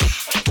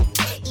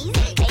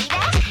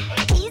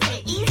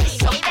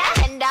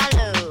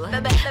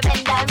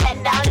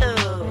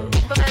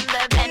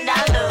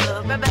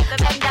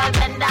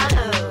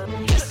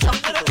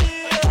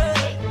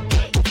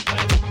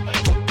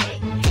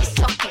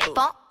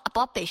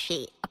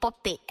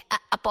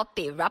 I pop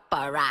it,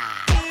 rapper,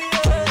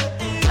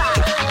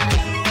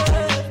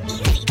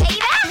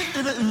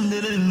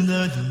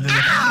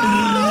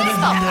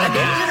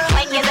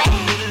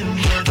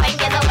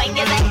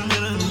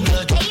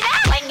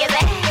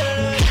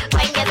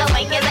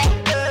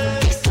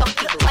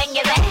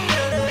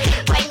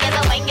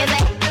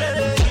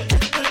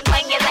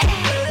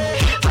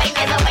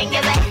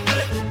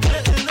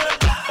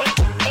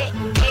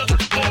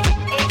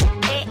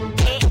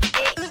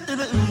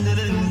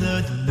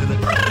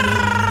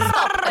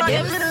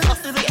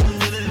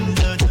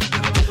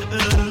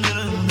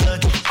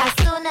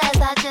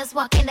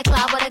 walk in the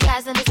club with the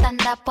guys and they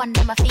stand up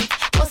under my feet.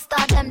 Most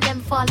of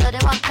them follow, they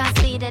walk and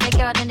see that the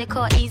girl in the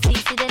car easy.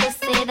 See that they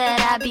say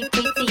that I be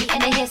pretty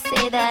and they hear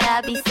say that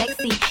I be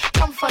sexy.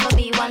 Come follow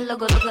me, one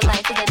logo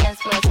light to the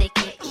dance floor, take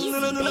it easy,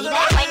 baby.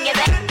 When you're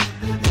there.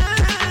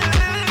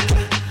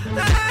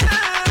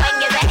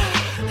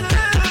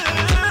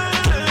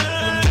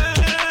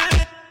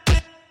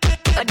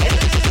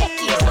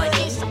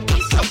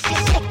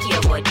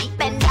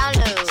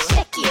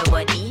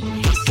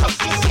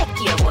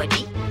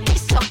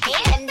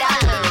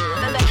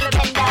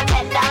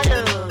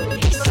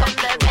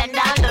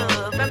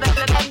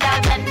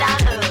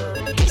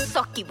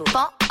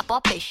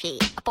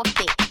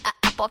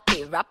 I pop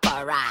it,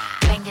 rapper,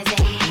 when you say,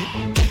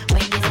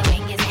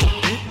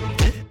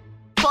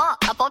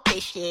 I pop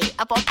it, shit,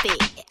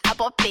 I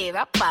pop it,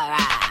 rapper,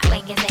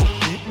 when you say,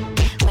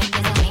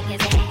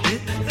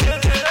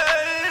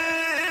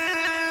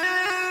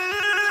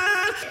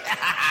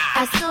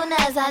 As soon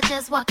as I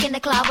just walk in the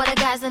club with the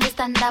guys and they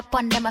stand up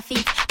under my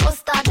feet.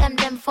 Most of them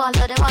follow,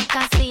 they one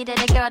can't see that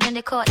the girl in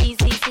the car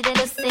easy. See they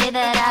just say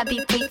that I be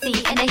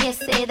pretty and they hear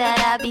say that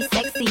I be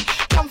sexy.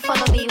 Come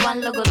follow me,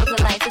 one logo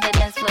light to the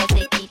dance floor,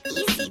 take it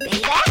easy,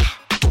 baby.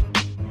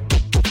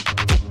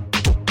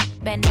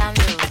 Bend down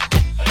low,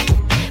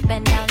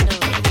 bend down low,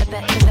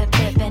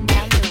 bend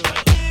down low.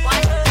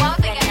 One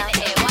finger in the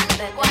air, one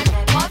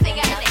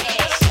finger in the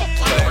air.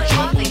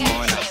 One finger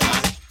in the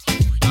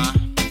air.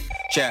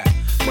 Check.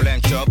 Pull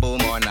and trouble,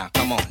 mona.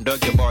 Come on,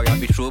 dog your boy, I'll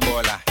be true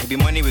baller. If be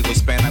money we go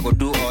spend, I go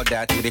do all all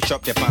that. We dey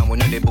chop the pan, we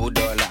know the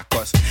 $1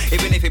 cause.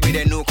 Even if it be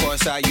the new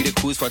Corsa, you the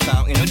cruise for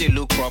town, you know they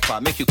look proper.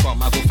 Make you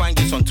come, I go find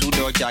you some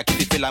 $2 jack. If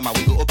you feel like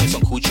we go open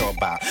some cool chop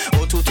bar.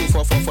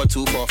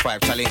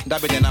 022444245, Charlie,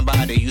 that be the number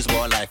I dey use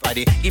more life. I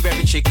dey give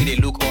every chick they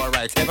look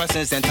alright. Ever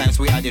since then times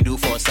we had to do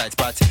 4 sides,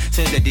 but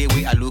since the day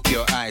we I look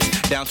your eyes,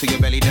 down to your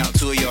belly, down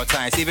to your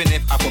thighs. Even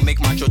if I could make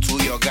macho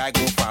to your guy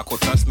go far,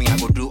 could trust me, I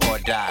go do or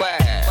die.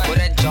 Put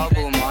that job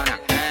on, man.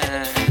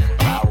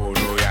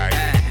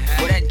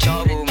 Put that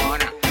job on,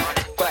 man.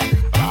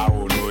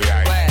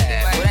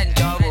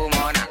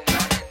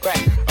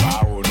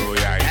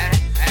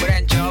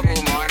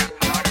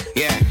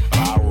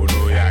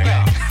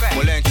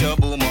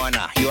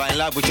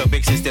 With your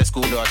big sister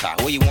school daughter,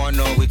 what you want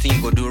know what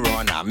you go do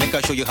wrong now. Make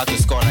her show you how to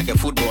score like a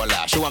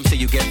footballer. Show them say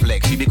you get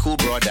flex, you be cool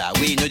brother.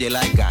 We know they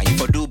like guy, you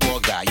for do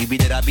burger. You be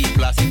that B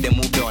plus if they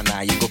moved on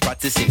now. You go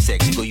practice same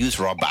sex, you go use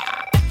rubber.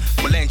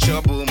 Well, ain't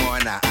your boom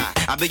on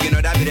I bet you know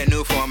that be the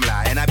new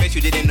formula. And I bet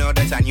you didn't know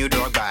that's a new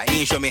drug by. He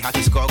ain't show me how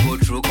to score, go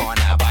through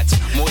corner. But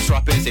most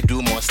rappers, they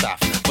do more stuff.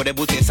 For the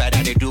boot inside,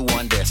 they do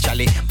wonders.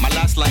 Charlie, my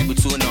last line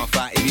with 2 no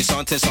far. If you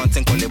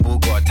something, call the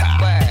boot got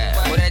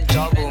Put that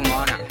job on,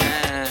 man.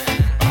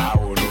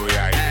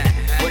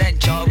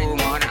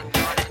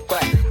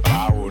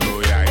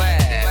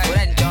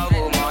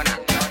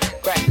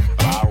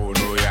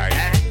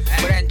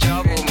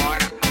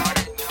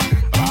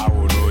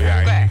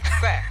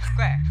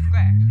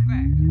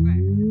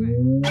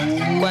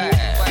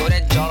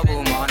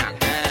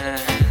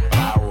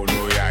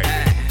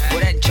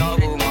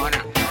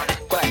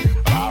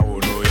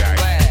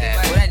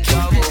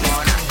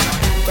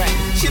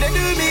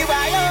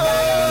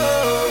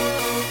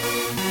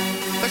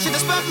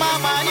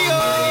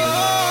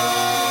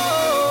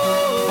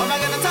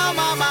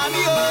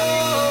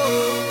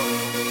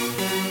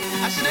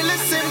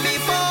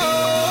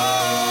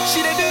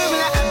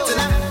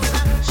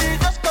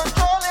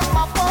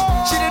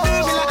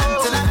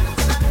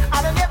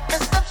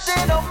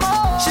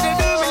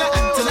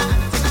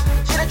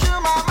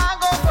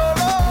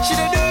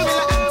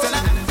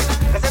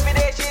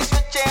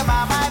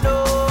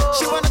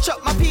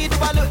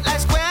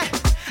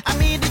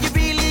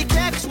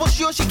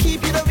 She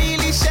keep you the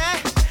really shy.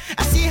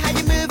 I see how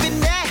you moving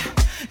there.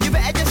 You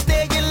better just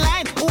stay in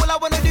line. All I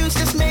wanna do is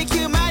just make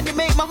you mine. You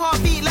make my heart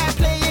beat like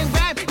playing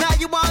rhyme. Now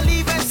you wanna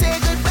leave and say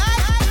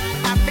goodbye.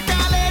 Africa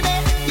lady,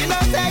 you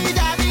know say you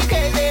drive me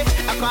crazy.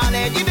 I can't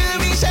let you do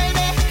me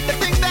shady. The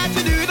things that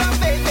you do don't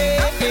face me.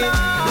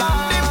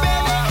 London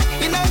baby,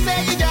 you know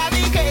say you drive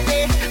me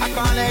crazy. I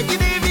can't let you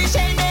do me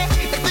shady.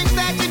 The things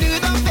that you do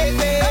don't face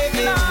me.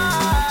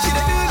 She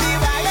done do me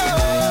right,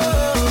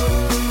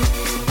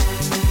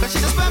 but she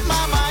just spent my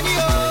money,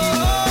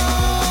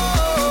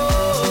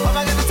 what am I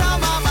gonna tell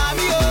my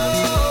mommy,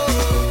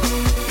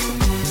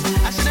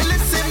 I should've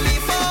listened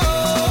before.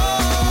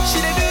 She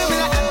done do me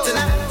like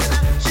antenna.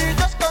 She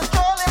just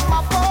controlling my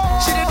phone.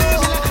 She done do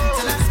me like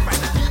antenna.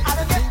 I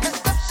don't get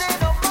description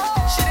no more.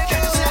 She done do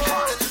me like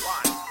antenna.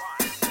 1,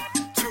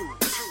 2,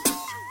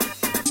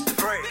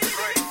 3.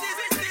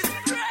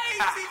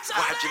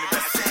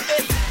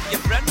 Hey,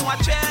 your friend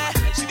watch her.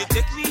 She done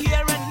take me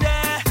here and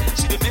there.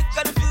 She done make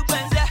her feel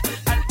better.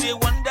 And they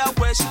wonder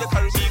where she done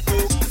carry me go.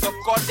 So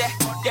call there.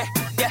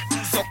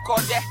 So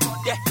call there.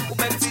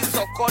 Ubenti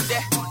so call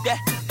there.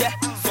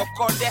 So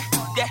call there.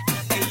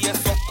 Hey, yeah,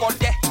 so call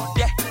there.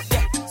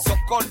 So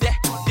call there.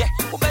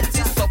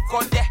 Ubenti so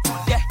call there.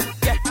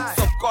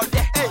 So call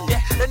there. Hey,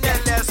 then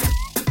let's.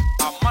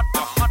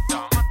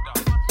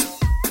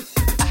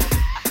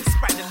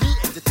 Spider Lee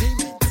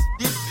Entertainment.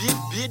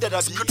 Beat that I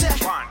beat.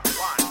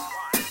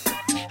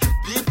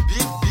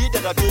 Beat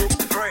that I do.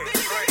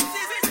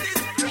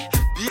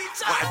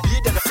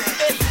 Beat that I.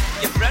 Hey,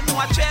 your friend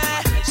watch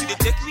her. She done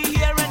take me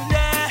here and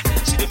there.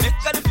 She done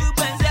make her feel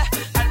better.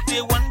 And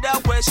they wonder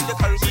where she done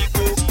carry me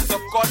go. So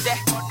call there.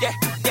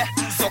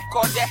 So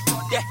call there.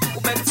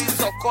 Ubenti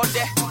so call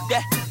there.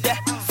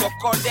 So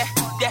call there.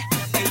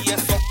 Hey, yeah,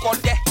 so call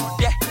there.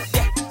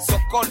 So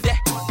call there.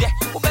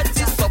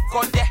 Ubenti so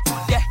call there.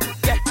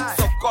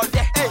 So call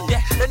there. Hey,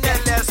 then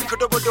let's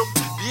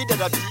beat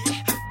that I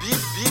beat.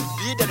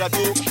 Beat that I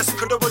do.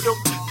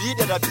 Beat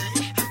that I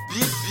beat.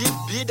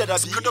 Beat that I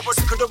beat.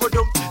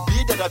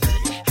 Beat that I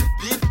beat.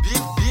 Beat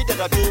that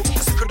I beat.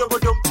 Beat that I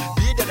do.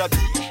 Beat that I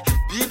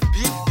beat.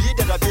 Beat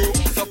that I do.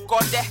 So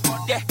call there.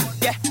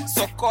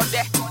 So call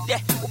there.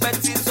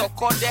 Ubenti so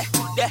call there.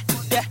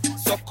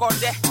 So call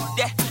there.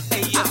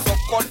 Hey, yeah, so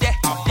call there.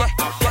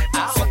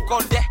 So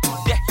call there.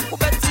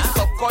 Ubenti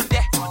so call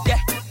there.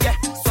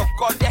 So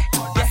call there.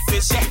 Say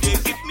she dey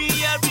give me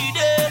every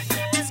day.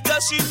 This girl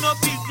she no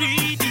be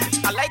greedy.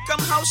 I like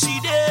how she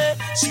did.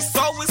 She's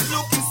always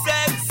looking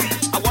sexy.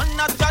 I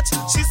wanna touch.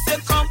 She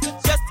said come,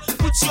 just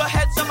put your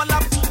head on my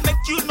lap.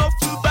 Make you no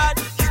feel bad.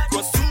 You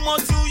go sumo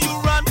till you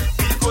run.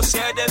 We go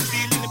share the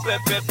feeling,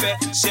 pepe.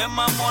 Share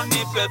my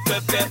money,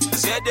 pepe.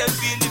 Share the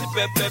feeling,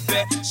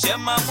 pepe. Share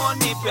my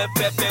money,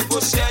 pepe. Go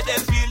share the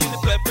feeling,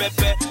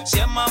 pepe.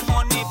 Share my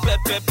money,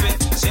 pepe.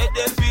 Share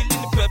the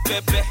feeling,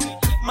 pepe.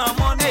 My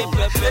money,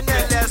 pepe.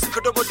 Then let's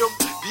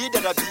beat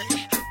that I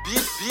beat.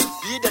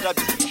 beat that I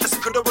beat.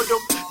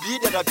 Skudobodum,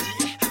 beat that I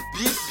beat.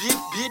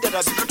 Beat that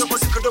I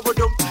beat.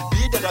 Skudobodum,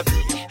 beat that I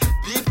beat.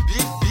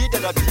 Beat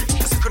that I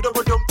beat.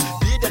 Skudobodum,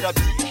 beat that I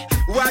beat.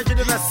 Why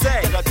didn't I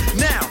say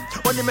now?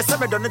 Only me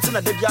summer don't know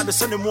that they are the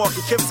sunny walk.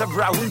 It came some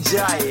brown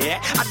jay.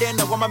 I didn't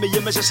know what my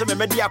measure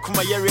media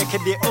kuma yere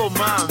kede. Oh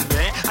man,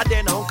 I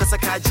didn't know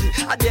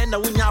Kasakaji. I didn't know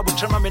when you would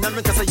try me and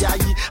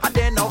Kasayayi. I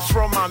didn't know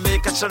from my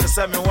make a channel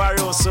Simon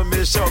Warrior so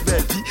me show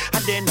baby.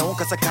 I didn't know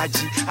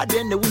Kasakaji. I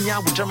didn't know when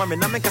you would try me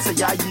and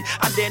Kasayayi.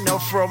 I didn't know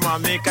from my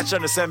make a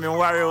channel Simon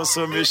Warrior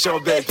so me show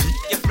baby.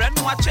 Your friend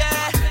watch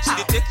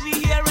she take me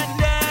here and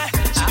there.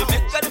 She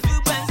make her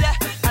feel benzer.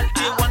 And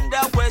they wonder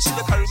where she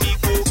carry me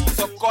go.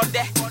 So call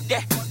there.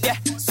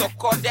 So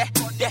call there,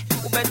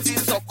 Ubeti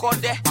so call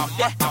there,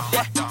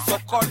 so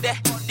call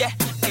there.